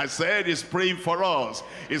 I said he's praying for us.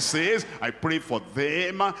 It says, I pray for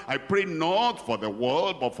them. I pray not for the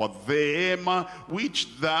world, but for them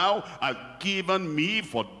which thou hast given me,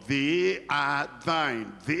 for they are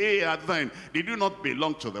thine. They are thine. They do not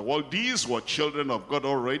belong to the world. These were children of God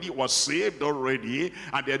already, were saved already,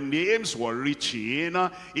 and their names were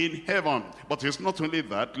written in heaven. But it's not only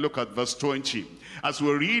that. Look at verse 20. As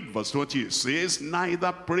we read verse 20, it says,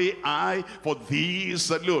 neither pray I for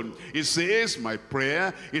these alone. It says, my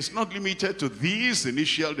prayer is not limited to these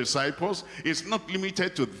initial disciples. It's not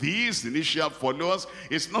limited to these initial followers.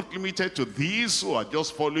 It's not limited to these who are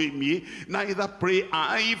just following me. Neither pray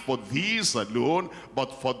I for these alone,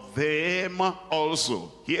 but for them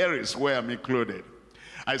also. Here is where I'm included.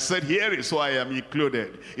 I said, here is why I am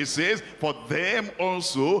included. It says, for them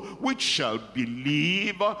also which shall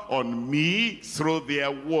believe on me through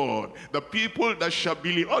their word. The people that shall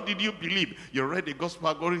believe. How did you believe? You read the gospel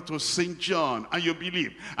according to St. John, and you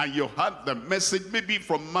believe. And you heard the message maybe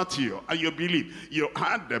from Matthew, and you believe. You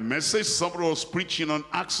heard the message, somebody was preaching on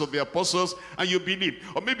Acts of the Apostles, and you believe.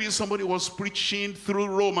 Or maybe somebody was preaching through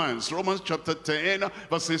Romans chapter 10,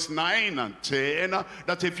 verses 9 and 10,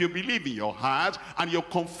 that if you believe in your heart, and you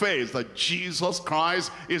confess that Jesus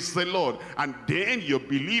Christ is the Lord, and then you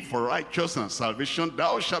believe for righteousness and salvation,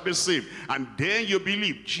 thou shalt be saved. And then you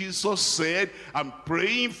believe. Jesus said, I'm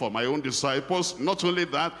praying for my own disciples. Not only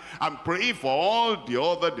that, I'm praying for all the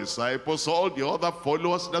other disciples, all the other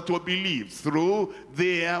followers that will believe through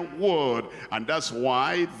their word. And that's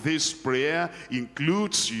why this prayer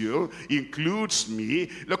includes you, includes me.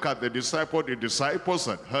 Look at the disciples. The disciples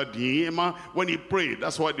had heard him when he prayed.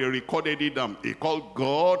 That's why they recorded it down. He called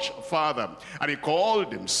God Father, and he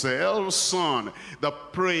called himself Son. The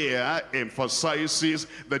prayer emphasizes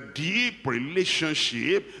the deep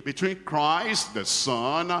relationship between Christ the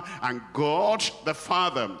Son and God the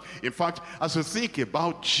Father. In fact, as you think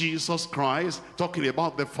about Jesus Christ talking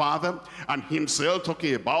about the Father and himself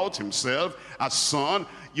talking about himself as Son,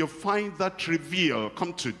 you find that revealed.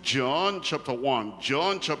 Come to John chapter 1.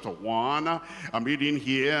 John chapter 1, I'm reading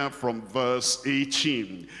here from verse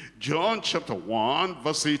 18. John chapter 1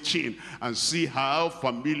 verse 18, and see how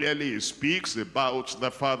familiarly he speaks about the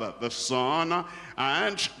Father, the Son,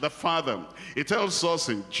 and the Father. It tells us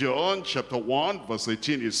in John chapter 1 verse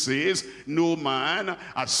 18, it says, no man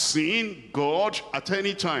has seen God at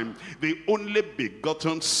any time. The only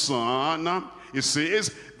begotten Son, it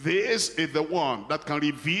says, this is the one that can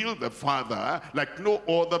reveal the Father like no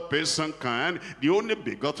other person can. The only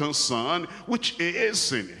begotten Son, which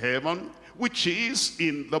is in heaven, which is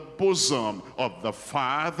in the bosom of the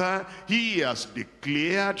Father. He has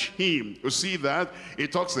declared him. You see that?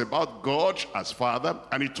 It talks about God as Father,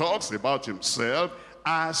 and it talks about himself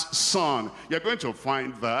as Son. You're going to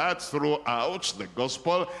find that throughout the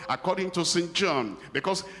gospel according to St. John,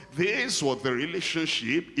 because this was the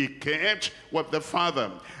relationship he kept with the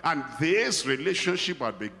Father. And this relationship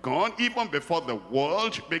had begun even before the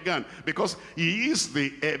world began, because he is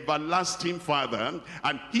the everlasting Father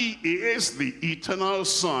and he is the eternal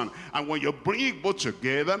Son. And when you bring both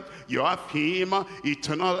together, you have him,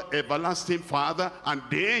 eternal everlasting Father, and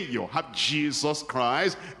then you have Jesus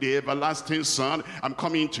Christ, the everlasting Son. I'm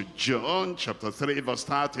coming to John chapter 3 verse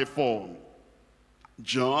 34.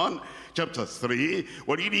 John chapter 3,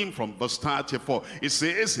 we're reading from verse 34. It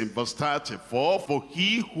says in verse 34, for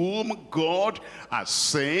he whom God has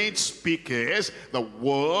sent speaketh the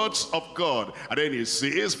words of God. And then it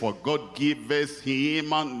says, for God giveth him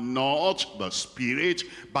not the Spirit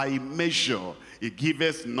by measure. He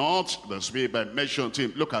giveth not the Spirit by measure to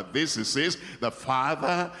him. Look at this. It says, the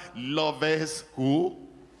Father loveth who?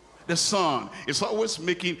 The Son. It's always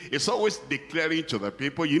declaring to the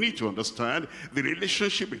people, you need to understand the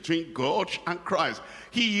relationship between God and Christ.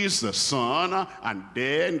 He is the Son, and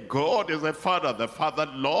then God is the Father. The Father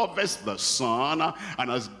loves the Son and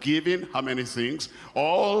has given how many things?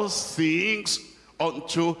 All things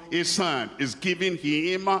unto his Son. Is giving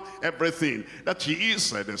him everything. That he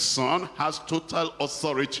is the Son has total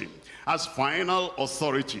authority, has final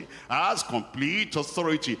authority, has complete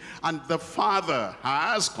authority, and the Father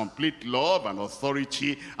has complete love and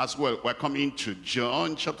authority as well. We're coming to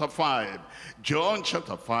John chapter 5. John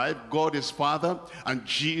chapter 5, God is Father and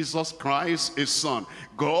Jesus Christ is Son.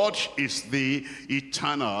 God is the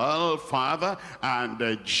eternal Father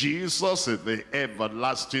and Jesus is the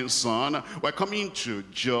everlasting Son. We're coming to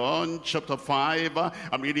John chapter 5.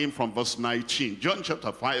 I'm reading from verse 19. John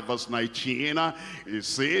chapter 5 verse 19. It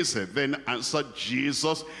says, then answered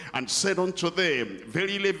Jesus and said unto them,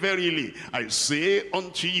 verily, verily, I say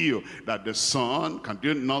unto you that the Son can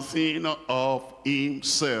do nothing of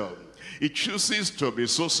himself. He chooses to be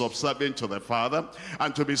so subservient to the Father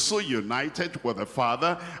and to be so united with the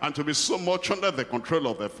Father and to be so much under the control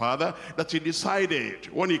of the Father that he decided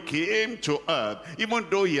when he came to earth, even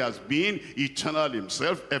though he has been eternal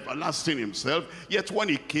himself, everlasting himself, yet when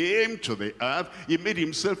he came to the earth, he made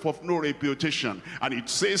himself of no reputation. And it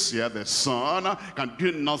says here, the Son can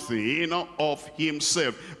do nothing of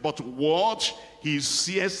himself, but what he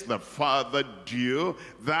sees the Father do,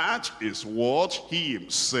 that is what he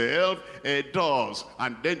himself does.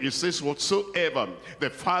 And then he says, whatsoever the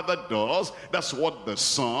Father does, that's what the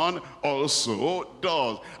Son also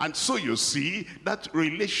does. And so you see that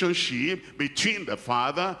relationship between the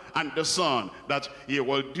Father and the Son, that he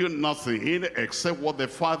will do nothing except what the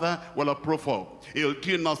Father will approve of. He'll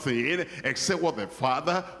do nothing except what the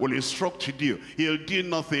Father will instruct to do. He'll do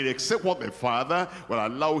nothing except what the Father will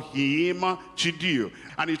allow him to do.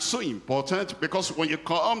 And it's so important because when you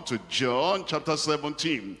come to John chapter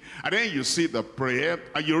 17, and then you see the prayer,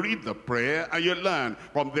 and you read the prayer, and you learn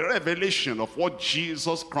from the revelation of what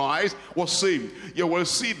Jesus Christ Christ was saved. You will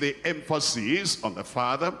see the emphasis on the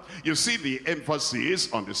Father, you see the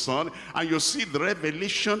emphasis on the Son, and you see the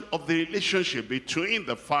revelation of the relationship between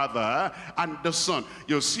the Father and the Son.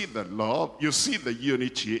 You'll see the love, you see the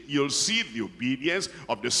unity, you'll see the obedience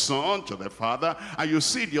of the Son to the Father, and you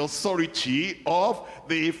see the authority of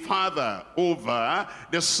the Father over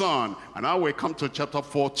the Son. And now we come to chapter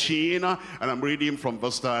 14, and I'm reading from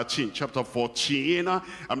verse 13. Chapter 14,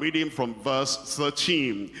 I'm reading from verse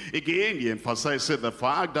 13. Again, he emphasizes the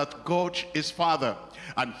fact that God is Father,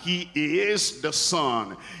 and he is the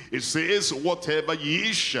Son. It says, whatever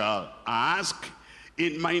ye shall ask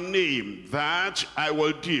in my name, that I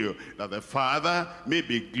will do, that the Father may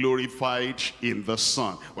be glorified in the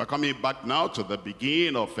Son. We're coming back now to the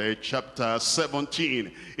beginning of chapter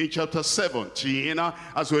 17. In chapter 17,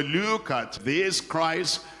 as we look at this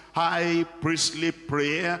Christ high priestly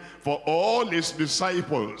prayer for all his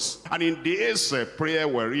disciples. And in this prayer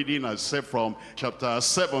we're reading, I say, from chapter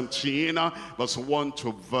 17 verse 1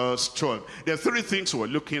 to verse 12. There are three things we're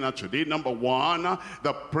looking at today. Number one,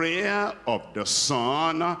 the prayer of the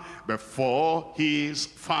Son before his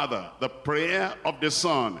Father. The prayer of the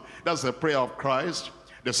Son. That's the prayer of Christ,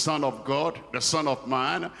 the Son of God, the Son of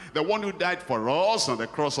Man, the one who died for us on the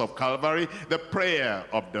cross of Calvary. The prayer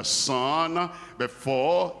of the Son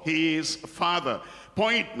before his Father.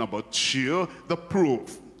 Point number two, the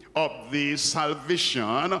proof of the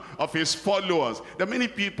salvation of his followers. There are many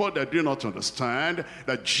people that do not understand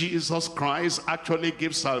that Jesus Christ actually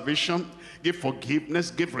gives salvation, give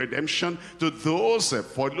forgiveness, give redemption to those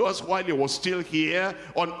followers while he was still here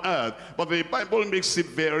on earth. But the Bible makes it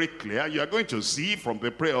very clear. You are going to see from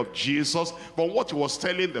the prayer of Jesus, from what he was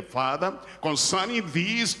telling the Father concerning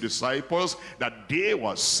these disciples, that they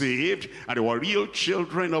were saved and they were real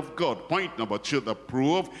children of God. Point number two, the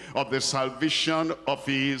proof of the salvation of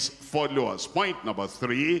his followers. Point number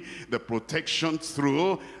three, the protection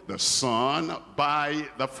through the Son by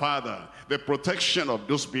the Father. The protection of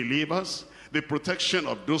those believers, the protection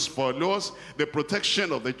of those followers, the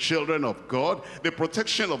protection of the children of God, the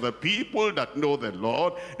protection of the people that know the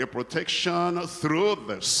Lord, the protection through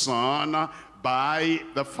the Son by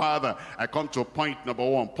the Father. I come to point number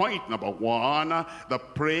one. Point number one, the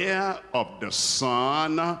prayer of the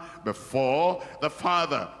Son before the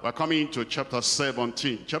Father. We're coming to chapter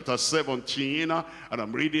 17. Chapter 17, and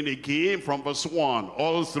I'm reading again from verse 1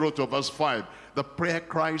 all through to verse 5. The prayer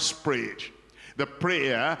Christ prayed. The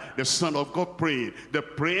prayer the Son of God prayed. The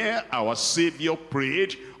prayer our Savior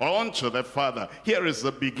prayed unto the Father. Here is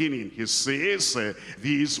the beginning. He says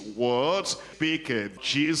these words, spake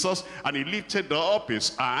Jesus, and he lifted up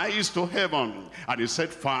his eyes to heaven. And he said,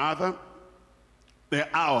 Father, the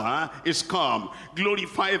hour is come.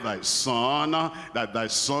 Glorify thy Son, that thy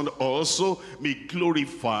Son also may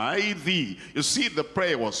glorify thee. You see, the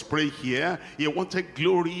prayer was prayed here. He wanted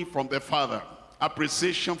glory from the Father,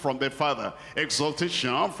 appreciation from the Father,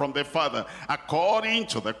 exaltation from the Father, according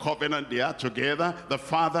to the covenant they are together, the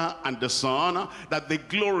Father and the Son, that the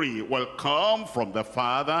glory will come from the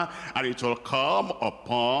Father and it will come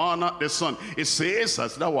upon the Son. It says,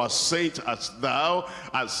 as thou art sent, as thou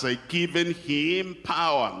hast given him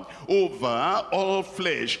power over all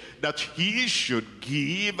flesh, that he should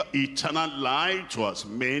give eternal life to as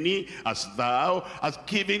many as thou hast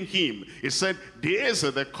given him. He said, this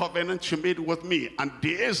is the covenant you made with me, and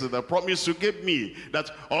this is the promise you gave me, that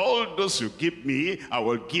all those you give me, I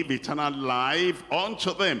will give eternal life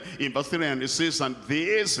unto them. In verse 3, and it says, and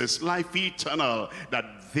this is life eternal, that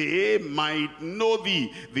they might know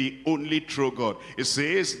thee, the only true God. It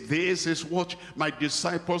says, this is what my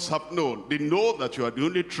disciples have known. They know that you are the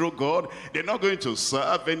only true God. They're not going to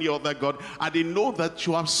serve any other God. And they know that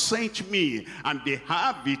you have sent me, and they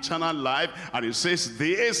have eternal life. And it says,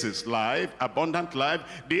 this is life, abundant life.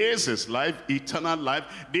 This is life, eternal life.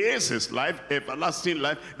 This is life, everlasting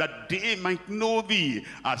life, that they might know thee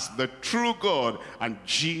as the true God, and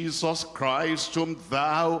Jesus Christ whom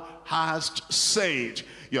thou hast sent.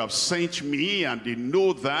 You have sent me, and they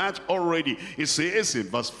know that already. It says in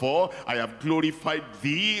verse 4, I have glorified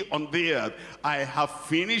thee on the earth. I have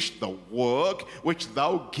finished the work which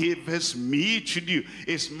thou gavest me to do.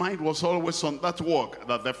 His mind was always on that work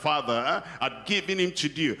that the Father had given him to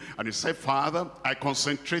do. And he said, Father, I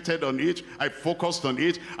concentrated on it, I focused on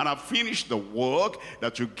it, and I finished the work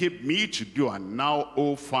that you gave me to do. And now,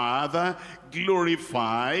 O Father,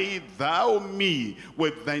 glorify thou me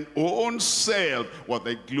with thine own self, with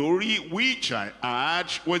the glory which I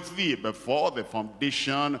had with thee before the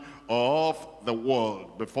foundation of the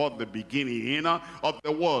world, before the beginning of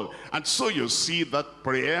the world. And so you see that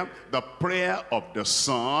prayer, the prayer of the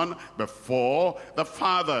Son before the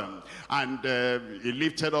Father. And he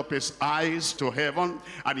lifted up his eyes to heaven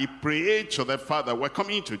and he prayed to the Father. We're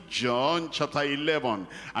coming to John chapter 11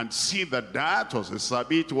 and see that was a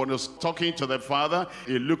Sabbath. When he was talking to the Father,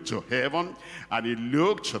 he looked to heaven and he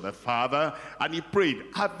looked to the Father and he prayed,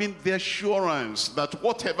 having the assurance that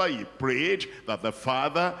whatever he prayed, that the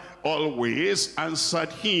Father always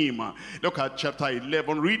answered him. Look at chapter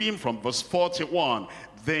 11, reading from verse 41.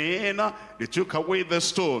 Then they took away the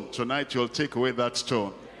stone. Tonight you'll take away that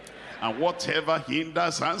stone. And whatever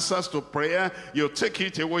hinders answers to prayer, you'll take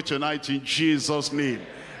it away tonight in Jesus' name.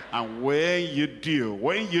 And when you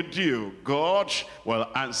do, God will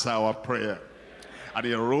answer our prayer. And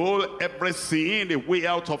he'll roll everything away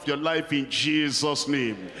out of your life in Jesus'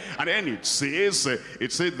 name. And then it says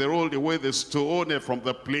they rolled away the stone from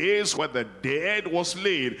the place where the dead was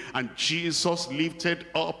laid. And Jesus lifted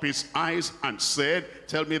up his eyes and said,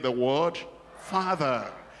 tell me the word, Father.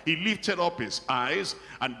 He lifted up his eyes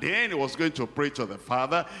and then he was going to pray to the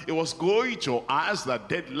Father. He was going to ask that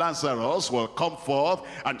dead Lazarus will come forth.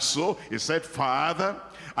 And so he said, Father,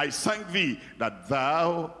 I thank thee that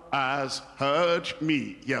thou hast heard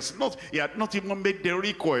me. He had not even made the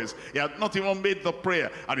request. He had not even made the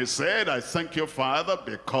prayer. And he said, I thank you, Father,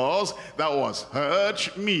 because thou hast heard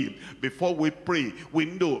me. Before we pray, we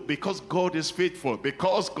know, because God is faithful,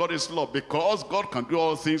 because God is love, because God can do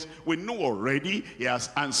all things, we know already he has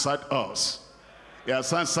answered us. He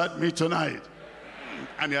has answered me tonight.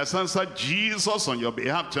 And he has answered Jesus on your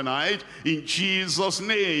behalf tonight, in Jesus'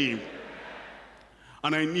 name.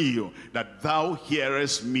 And I knew that thou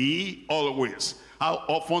hearest me always. How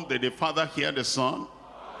often did the Father hear the Son?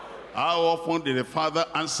 How often did the Father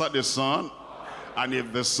answer the Son? And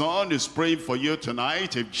if the Son is praying for you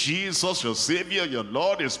tonight, if Jesus, your Savior, your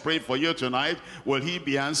Lord, is praying for you tonight, will he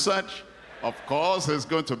be answered? Of course he's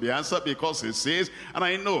going to be answered, because he says, and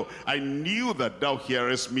I knew that thou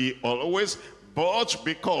hearest me always, but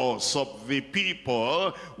because of the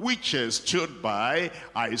people which stood by,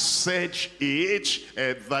 I said it,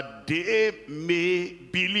 that they may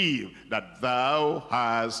believe that thou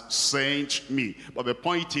hast sent me. But the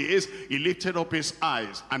point is, he lifted up his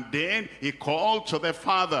eyes, and then he called to the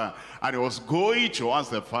Father, and he was going to ask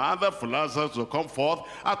the Father for Lazarus to come forth.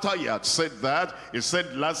 After he had said that, he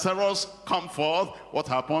said, Lazarus, come forth. What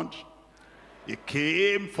happened? He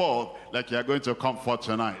came forth, like you are going to come forth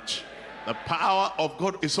tonight. The power of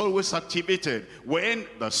God is always activated when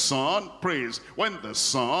the Son prays, when the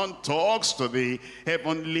Son talks to the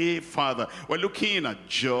Heavenly Father. We're looking at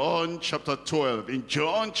John chapter 12. In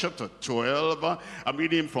John chapter 12, I'm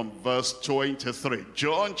reading from verse 23.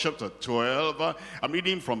 John chapter 12, I'm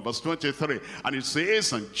reading from verse 23. And it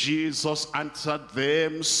says, and Jesus answered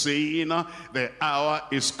them, saying, the hour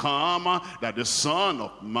is come that the Son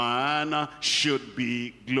of Man should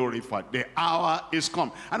be glorified. The hour is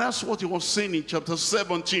come. And that's what he was saying in chapter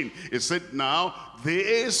 17. He said, now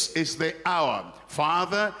this is the hour.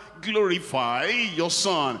 Father, glorify your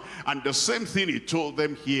Son. And the same thing he told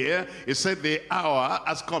them here. He said the hour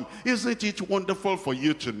has come. Isn't it wonderful for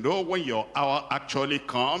you to know when your hour actually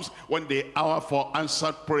comes? When the hour for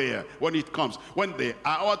answered prayer, when it comes. When the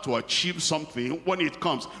hour to achieve something, when it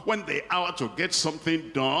comes. When the hour to get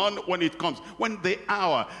something done, when it comes. When the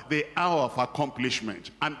hour of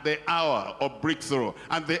accomplishment, and the hour of breakthrough,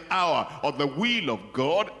 and the hour of the will of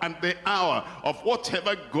God, and the hour of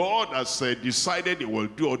whatever God has decided he will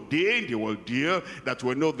do, ordained he will do, that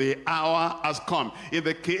we know the hour has come. In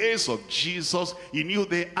the case of Jesus, he knew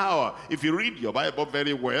the hour. If you read your Bible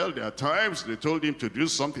very well, there are times they told him to do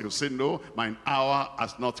something. He'll say, no, mine hour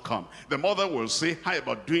has not come. The mother will say, how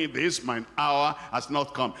about doing this? Mine hour has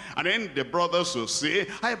not come. And then the brothers will say,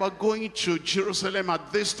 how about going to Jerusalem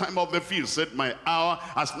at this time of the feast? Said, my hour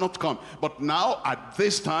has not come. But now at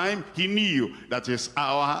this time, he knew that his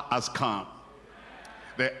hour has come.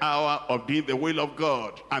 The hour of doing the will of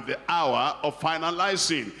God, and the hour of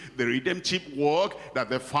finalizing the redemptive work that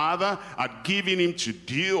the Father had given him to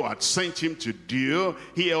do, had sent him to do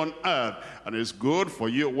here on earth. And it's good for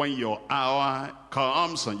you when your hour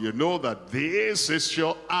comes and you know that this is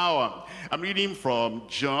your hour. I'm reading from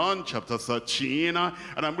John chapter 13, and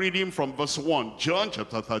I'm reading from verse 1. John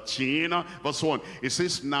chapter 13, verse 1. It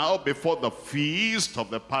says, now before the feast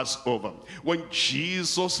of the Passover, when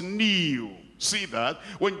Jesus knew See that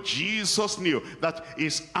when Jesus knew that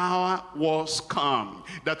his hour was come,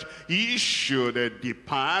 that he should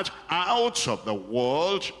depart out of the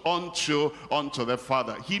world unto the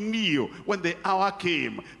Father. He knew when the hour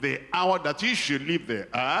came, the hour that he should leave the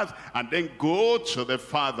earth and then go to the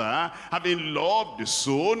Father, having loved the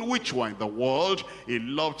Son which were in the world, he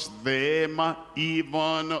loved them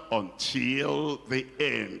even until the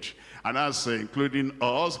end. And that's including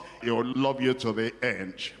us, he will love you to the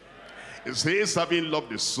end. It says, having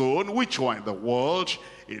loved the Son which were in the world,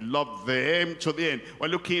 he loved them to the end. We're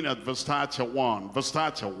looking at verse 31. Verse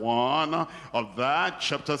 31 of that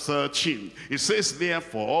chapter 13. It says,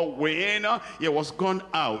 therefore, when he was gone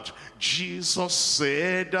out, Jesus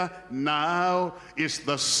said, now is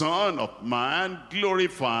the Son of Man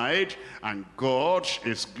glorified, and God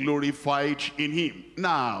is glorified in him.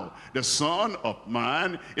 Now, the Son of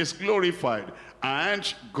Man is glorified,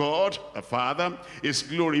 and God the Father is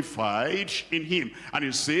glorified in him. And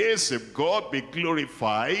it says, if God be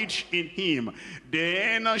glorified in him,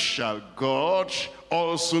 then shall God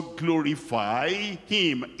also glorify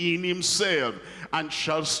him in himself, and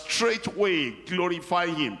shall straightway glorify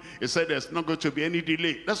him. He said there's not going to be any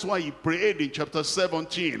delay. That's why he prayed in chapter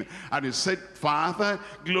 17. And he said, Father,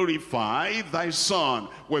 glorify thy Son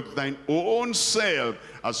with thine own self,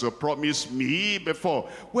 as you promised me before.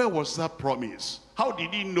 Where was that promise? How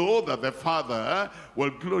did he know that the Father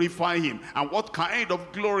will glorify him? And what kind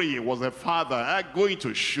of glory was the Father going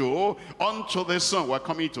to show unto the Son? We're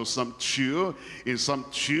coming to Psalm 2. In Psalm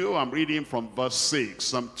 2, I'm reading from verse 6.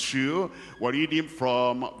 Psalm 2, we're reading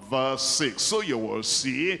from verse 6. So you will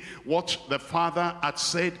see what the Father had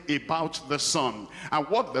said about the Son, and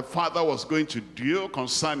what the Father was going to do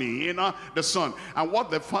concerning the Son, and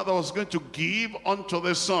what the Father was going to give unto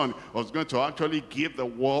the Son. Was going to actually give the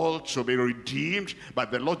world to be redeemed by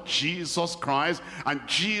the Lord Jesus Christ. And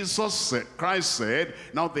Christ said,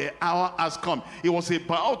 now the hour has come. He was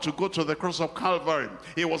about to go to the cross of Calvary.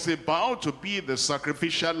 He was about to be the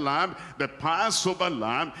sacrificial lamb, the Passover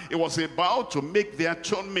lamb. He was about to make the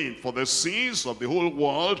atonement for the sins of the whole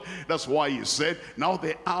world. That's why he said, now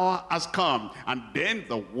the hour has come, and then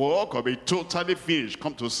the work will be totally finished.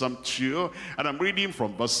 Come to Psalm 2, and I'm reading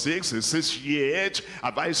from verse 6. It says, yet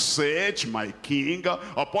have I set my King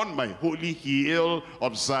upon my holy hill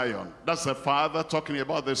of Zion. That's the Father talking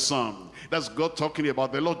about the Son. That's God talking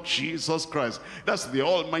about the Lord Jesus Christ. That's the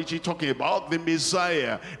Almighty talking about the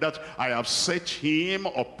Messiah, that I have set him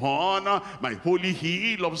upon my holy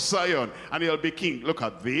hill of Zion, and he'll be king. Look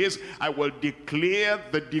at this. I will declare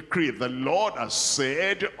the decree. The Lord has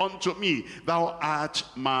said unto me, thou art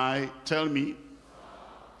my, tell me,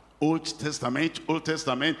 Old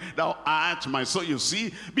Testament, thou art my son. You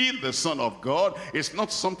see, being the Son of God is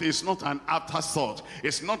not something, it's not an afterthought.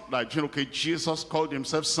 It's not like, okay, Jesus called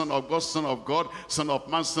himself Son of God, Son of God, Son of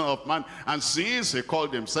Man, Son of Man. And since he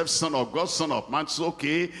called himself Son of God, Son of Man, so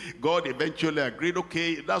okay, God eventually agreed,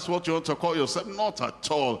 okay, that's what you want to call yourself. Not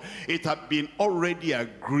at all. It had been already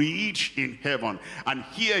agreed in heaven. And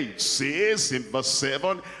here it says in verse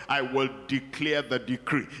 7, I will declare the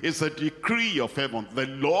decree. It's a decree of heaven. The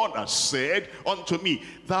Lord has said unto me,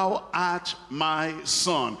 thou art my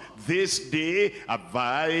son. This day have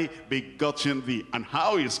I begotten thee. And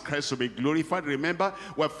how is Christ to be glorified? Remember,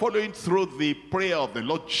 we're following through the prayer of the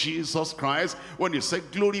Lord Jesus Christ when he said,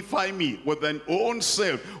 glorify me with thine own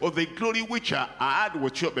self, or the glory which I had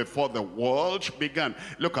with you before the world began.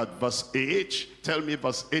 Look at verse 8. Tell me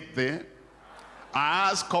verse 8 there.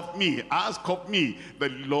 Ask of me. The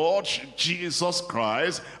Lord Jesus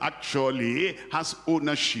Christ actually has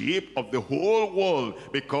ownership of the whole world,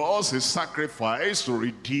 because his sacrifice to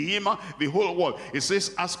redeem the whole world. It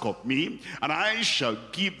says, ask of me, and I shall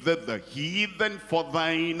give thee the heathen for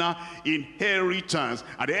thine inheritance.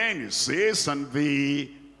 And then it says, and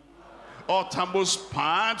the uttermost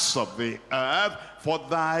parts of the earth for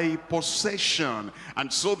thy possession.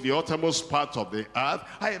 And so the uttermost part of the earth,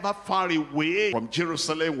 however far away from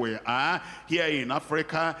Jerusalem we are, here in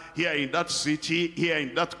Africa, here in that city, here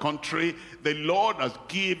in that country, the Lord has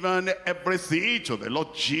given everything to the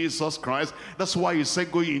Lord Jesus Christ. That's why he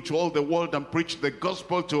said, go into all the world and preach the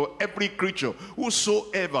gospel to every creature,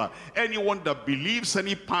 whosoever, anyone that believes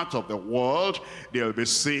any part of the world, they'll be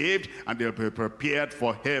saved and they'll be prepared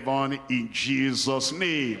for heaven in Jesus'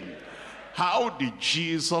 name. How did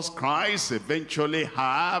Jesus Christ eventually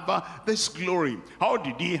have this glory? How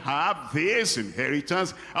did he have this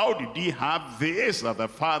inheritance? How did he have this that the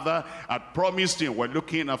Father had promised him? We're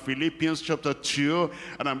looking at Philippians chapter 2,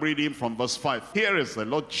 and I'm reading from verse 5. Here is the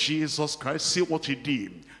Lord Jesus Christ. See what he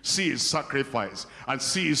did. see his sacrifice, and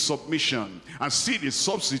see his submission, and see the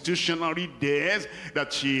substitutionary death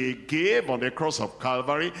that he gave on the cross of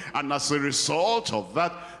Calvary. And as a result of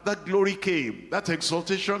that, that glory came, that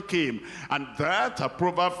exaltation came, and that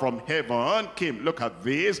approval from heaven came. Look at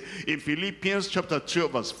this in Philippians chapter 2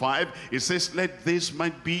 verse 5. It says, let this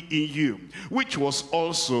mind be in you, which was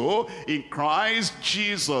also in Christ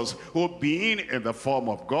Jesus, who being in the form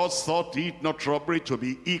of God thought it not robbery to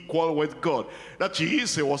be equal with God. That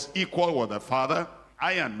is, he was equal with the Father.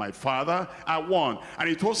 I and my Father are one. And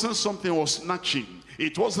it wasn't something was snatching.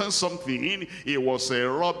 It wasn't something he was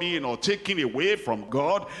robbing or taking away from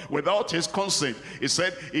God without his consent. He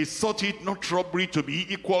said he thought it not robbery to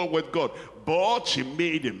be equal with God, but he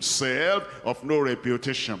made himself of no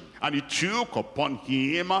reputation. And he took upon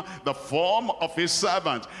him the form of a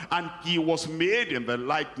servant, and he was made in the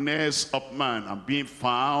likeness of man. And being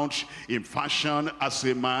found in fashion as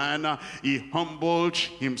a man, he humbled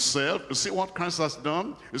himself. You see what Christ has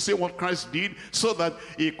done? You see what Christ did? So that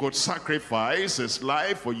he could sacrifice his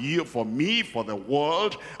life for you, for me, for the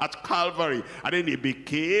world at Calvary. And then he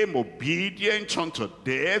became obedient unto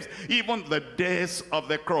death, even the death of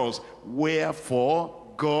the cross. Wherefore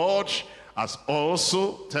God has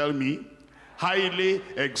also, tell me, highly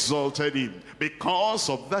exalted him, because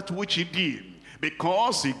of that which he did,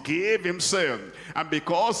 because he gave himself, and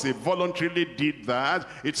because he voluntarily did that.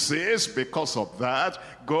 It says, because of that,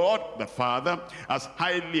 God the Father has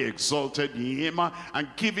highly exalted him and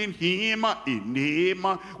given him a name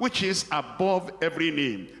which is above every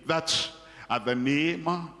name, that at the name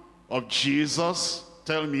of Jesus,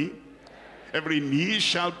 tell me, every knee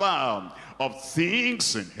shall bow, of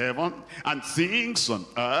things in heaven and things on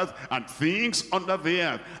earth and things under the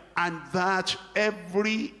earth, and that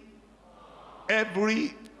every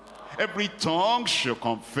tongue shall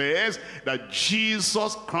confess that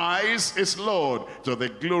Jesus Christ is Lord, to the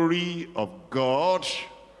glory of God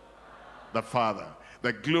the Father.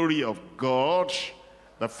 The glory of God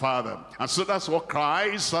the Father. And so that's what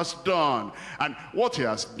Christ has done. And what he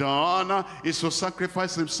has done is to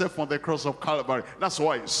sacrifice himself on the cross of Calvary. That's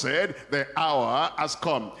why he said the hour has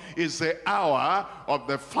come. It's the hour of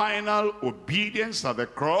the final obedience at the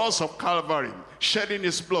cross of Calvary, shedding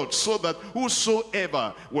his blood, so that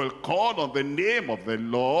whosoever will call on the name of the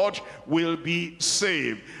Lord will be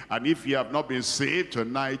saved. And if you have not been saved,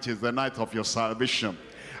 tonight is the night of your salvation.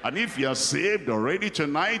 And if you are saved already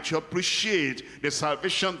tonight, you appreciate the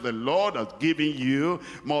salvation the Lord has given you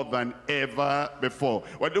more than ever before.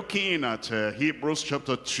 We're looking at Hebrews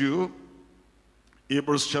chapter 2.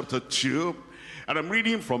 Hebrews chapter 2. And I'm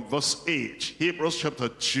reading from verse 8. Hebrews chapter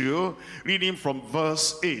 2, reading from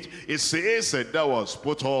verse 8. It says that thou hast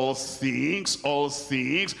put all things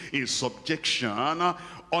in subjection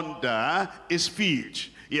under his feet.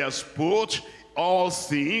 He has put all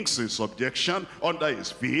things in subjection under his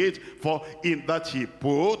feet, for in that he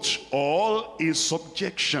put all in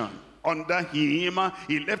subjection under him,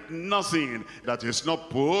 he left nothing that is not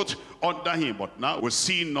put under him. But now we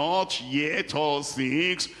see not yet all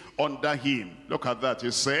things under him. Look at that.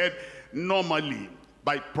 He said, normally,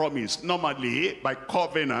 by promise, normally, by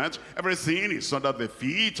covenant, everything is under the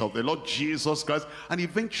feet of the Lord Jesus Christ. And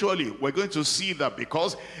eventually, we're going to see that,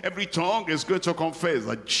 because every tongue is going to confess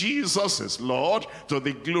that Jesus is Lord, to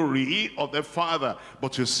the glory of the Father.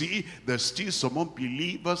 But you see, there's still some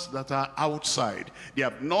unbelievers that are outside. They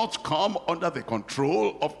have not come under the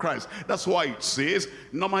control of Christ. That's why it says,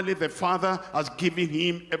 normally the Father has given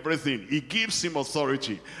him everything. He gives him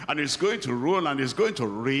authority, and he's going to rule and he's going to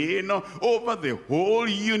reign over the whole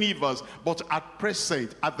universe. But at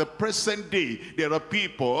present, at the present day, there are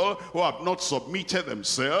people who have not submitted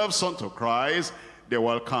themselves unto Christ. They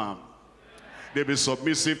will come. They'll be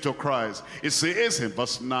submissive to Christ. It says in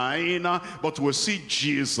verse 9, but we see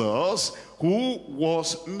Jesus, who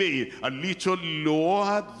was made a little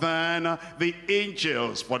lower than the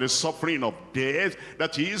angels for the suffering of death.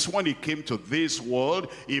 That is, when he came to this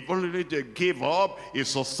world, he voluntarily gave up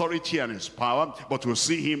his authority and his power. But we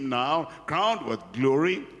see him now crowned with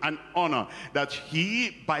glory and honor, that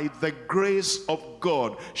he, by the grace of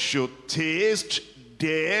God, should taste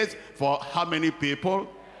death for how many people?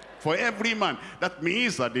 For every man. That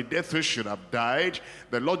means that the death he should have died,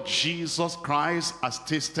 the Lord Jesus Christ has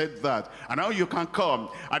tasted that. And now you can come,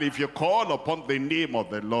 and if you call upon the name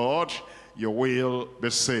of the Lord, you will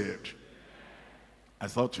be saved. I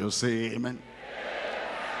thought you'll say amen.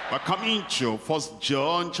 We're coming to 1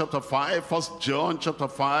 John chapter 5, 1 John chapter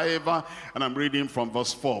 5, and I'm reading from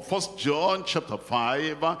verse 4. 1 John chapter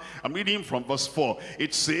 5, I'm reading from verse 4.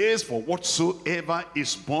 It says, for whatsoever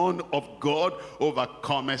is born of God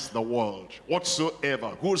overcometh the world. Whatsoever,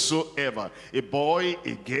 whosoever, a boy,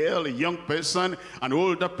 a girl, a young person, an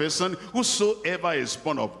older person, whosoever is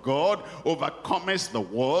born of God overcometh the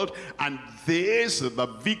world. And this is the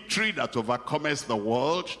victory that overcometh the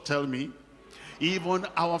world. Tell me. Even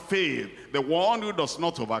our faith. The one who does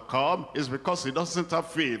not overcome is because he doesn't have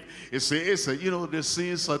faith. He says, you know, the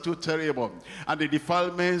sins are too terrible, and the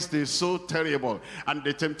defilements, they're so terrible, and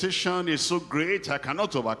the temptation is so great, I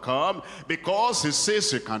cannot overcome. Because he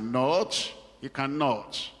says you cannot,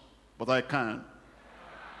 but I can.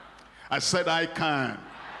 I said I can.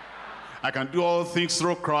 I can do all things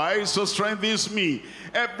through Christ who strengthens me.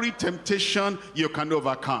 Every temptation you can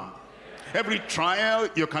overcome. Every trial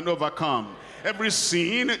you can overcome. Every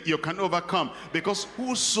sin you can overcome, because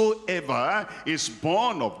whosoever is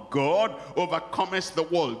born of God overcometh the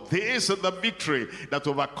world. This is the victory that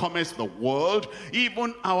overcometh the world,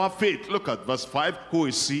 even our faith. Look at verse 5. Who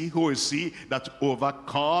is he that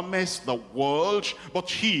overcometh the world? But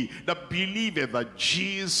he that believeth that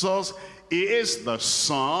Jesus is the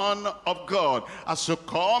Son of God. As you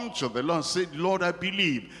come to the Lord and say, Lord, I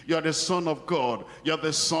believe you are the Son of God. You are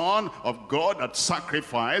the Son of God that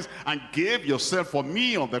sacrificed and gave yourself for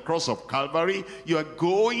me on the cross of Calvary. You are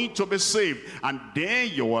going to be saved, and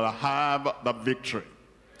then you will have the victory.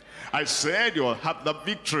 I said you will have the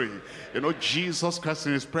victory. You know, Jesus Christ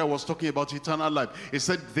in his prayer was talking about eternal life. He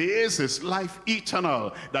said, this is life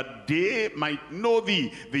eternal, that they might know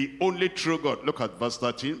thee, the only true God. Look at verse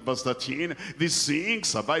 13. Verse 13. These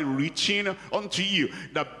things have I written unto you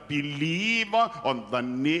that believe on the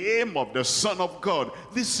name of the Son of God.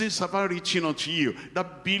 These things have I written unto you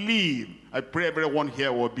that believe. I pray everyone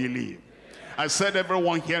here will believe. I said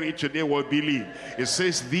everyone hearing today will believe. It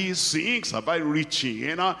says, these things have I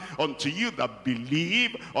written unto you that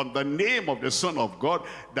believe on the name of the Son of God,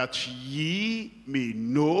 that ye may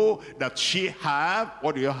know that ye have.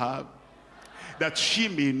 What do you have? That ye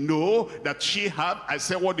may know that ye have. I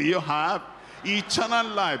said, what do you have? Eternal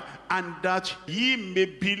life. And that ye may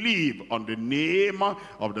believe on the name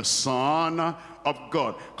of the Son of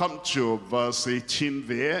God. Come to verse 18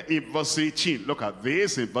 there. In verse 18, look at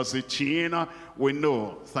this. In verse 18, we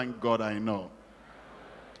know. Thank God I know.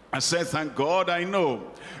 I said, thank God I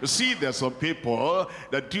know. You see, there's some people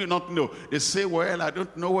that do not know. They say, well, I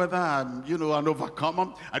don't know whether I'm, you know, an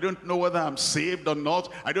overcomer. I don't know whether I'm saved or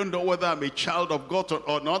not. I don't know whether I'm a child of God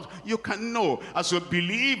or not. You can know as you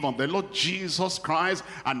believe on the Lord Jesus Christ,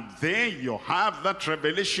 and then you have that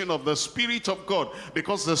revelation of the Spirit of God,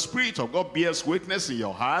 because the Spirit of God bears witness in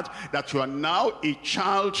your heart that you are now a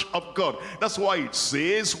child of God. That's why it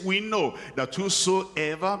says, we know that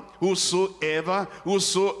whosoever, who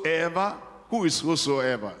is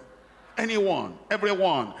whosoever? Anyone,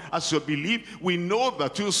 everyone. As you believe, we know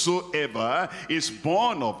that whosoever is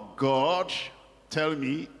born of God. Tell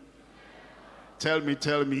me.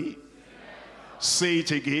 Say it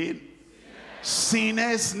again.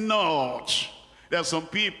 Sinneth not. There are some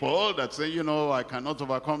people that say, you know, I cannot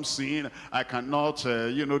overcome sin. I cannot,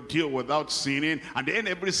 you know, deal without sinning. And then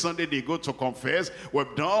every Sunday they go to confess.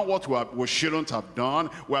 We've done what we shouldn't have done.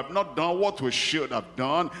 We have not done what we should have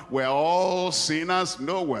done. We're all sinners.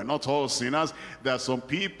 No, we're not all sinners. There are some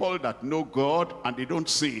people that know God and they don't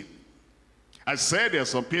sin. I said there are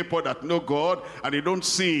some people that know God and they don't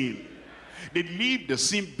sin. They leave the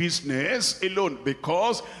sin business alone,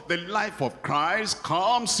 because the life of Christ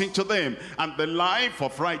comes into them, and the life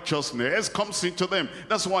of righteousness comes into them.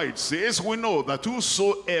 That's why it says, we know that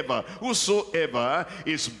whosoever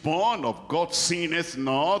is born of God sinneth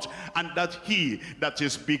not, and that he that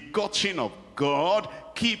is begotten of God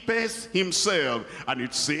keepeth himself. And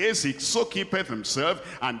it says, he so keepeth himself,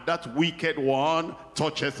 and that wicked one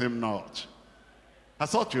toucheth him not. I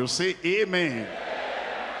thought you'd say amen.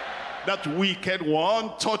 That wicked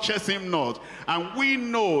one toucheth him not. And we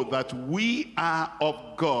know that we are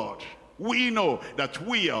of God. We know that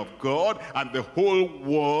we are of God, and the whole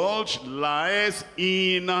world lies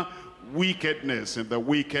in wickedness, in the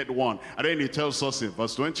wicked one. And then he tells us in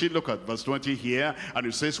verse 20, look at verse 20 here, and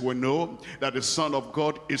it says, we know that the Son of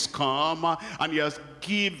God is come, and he has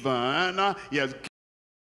given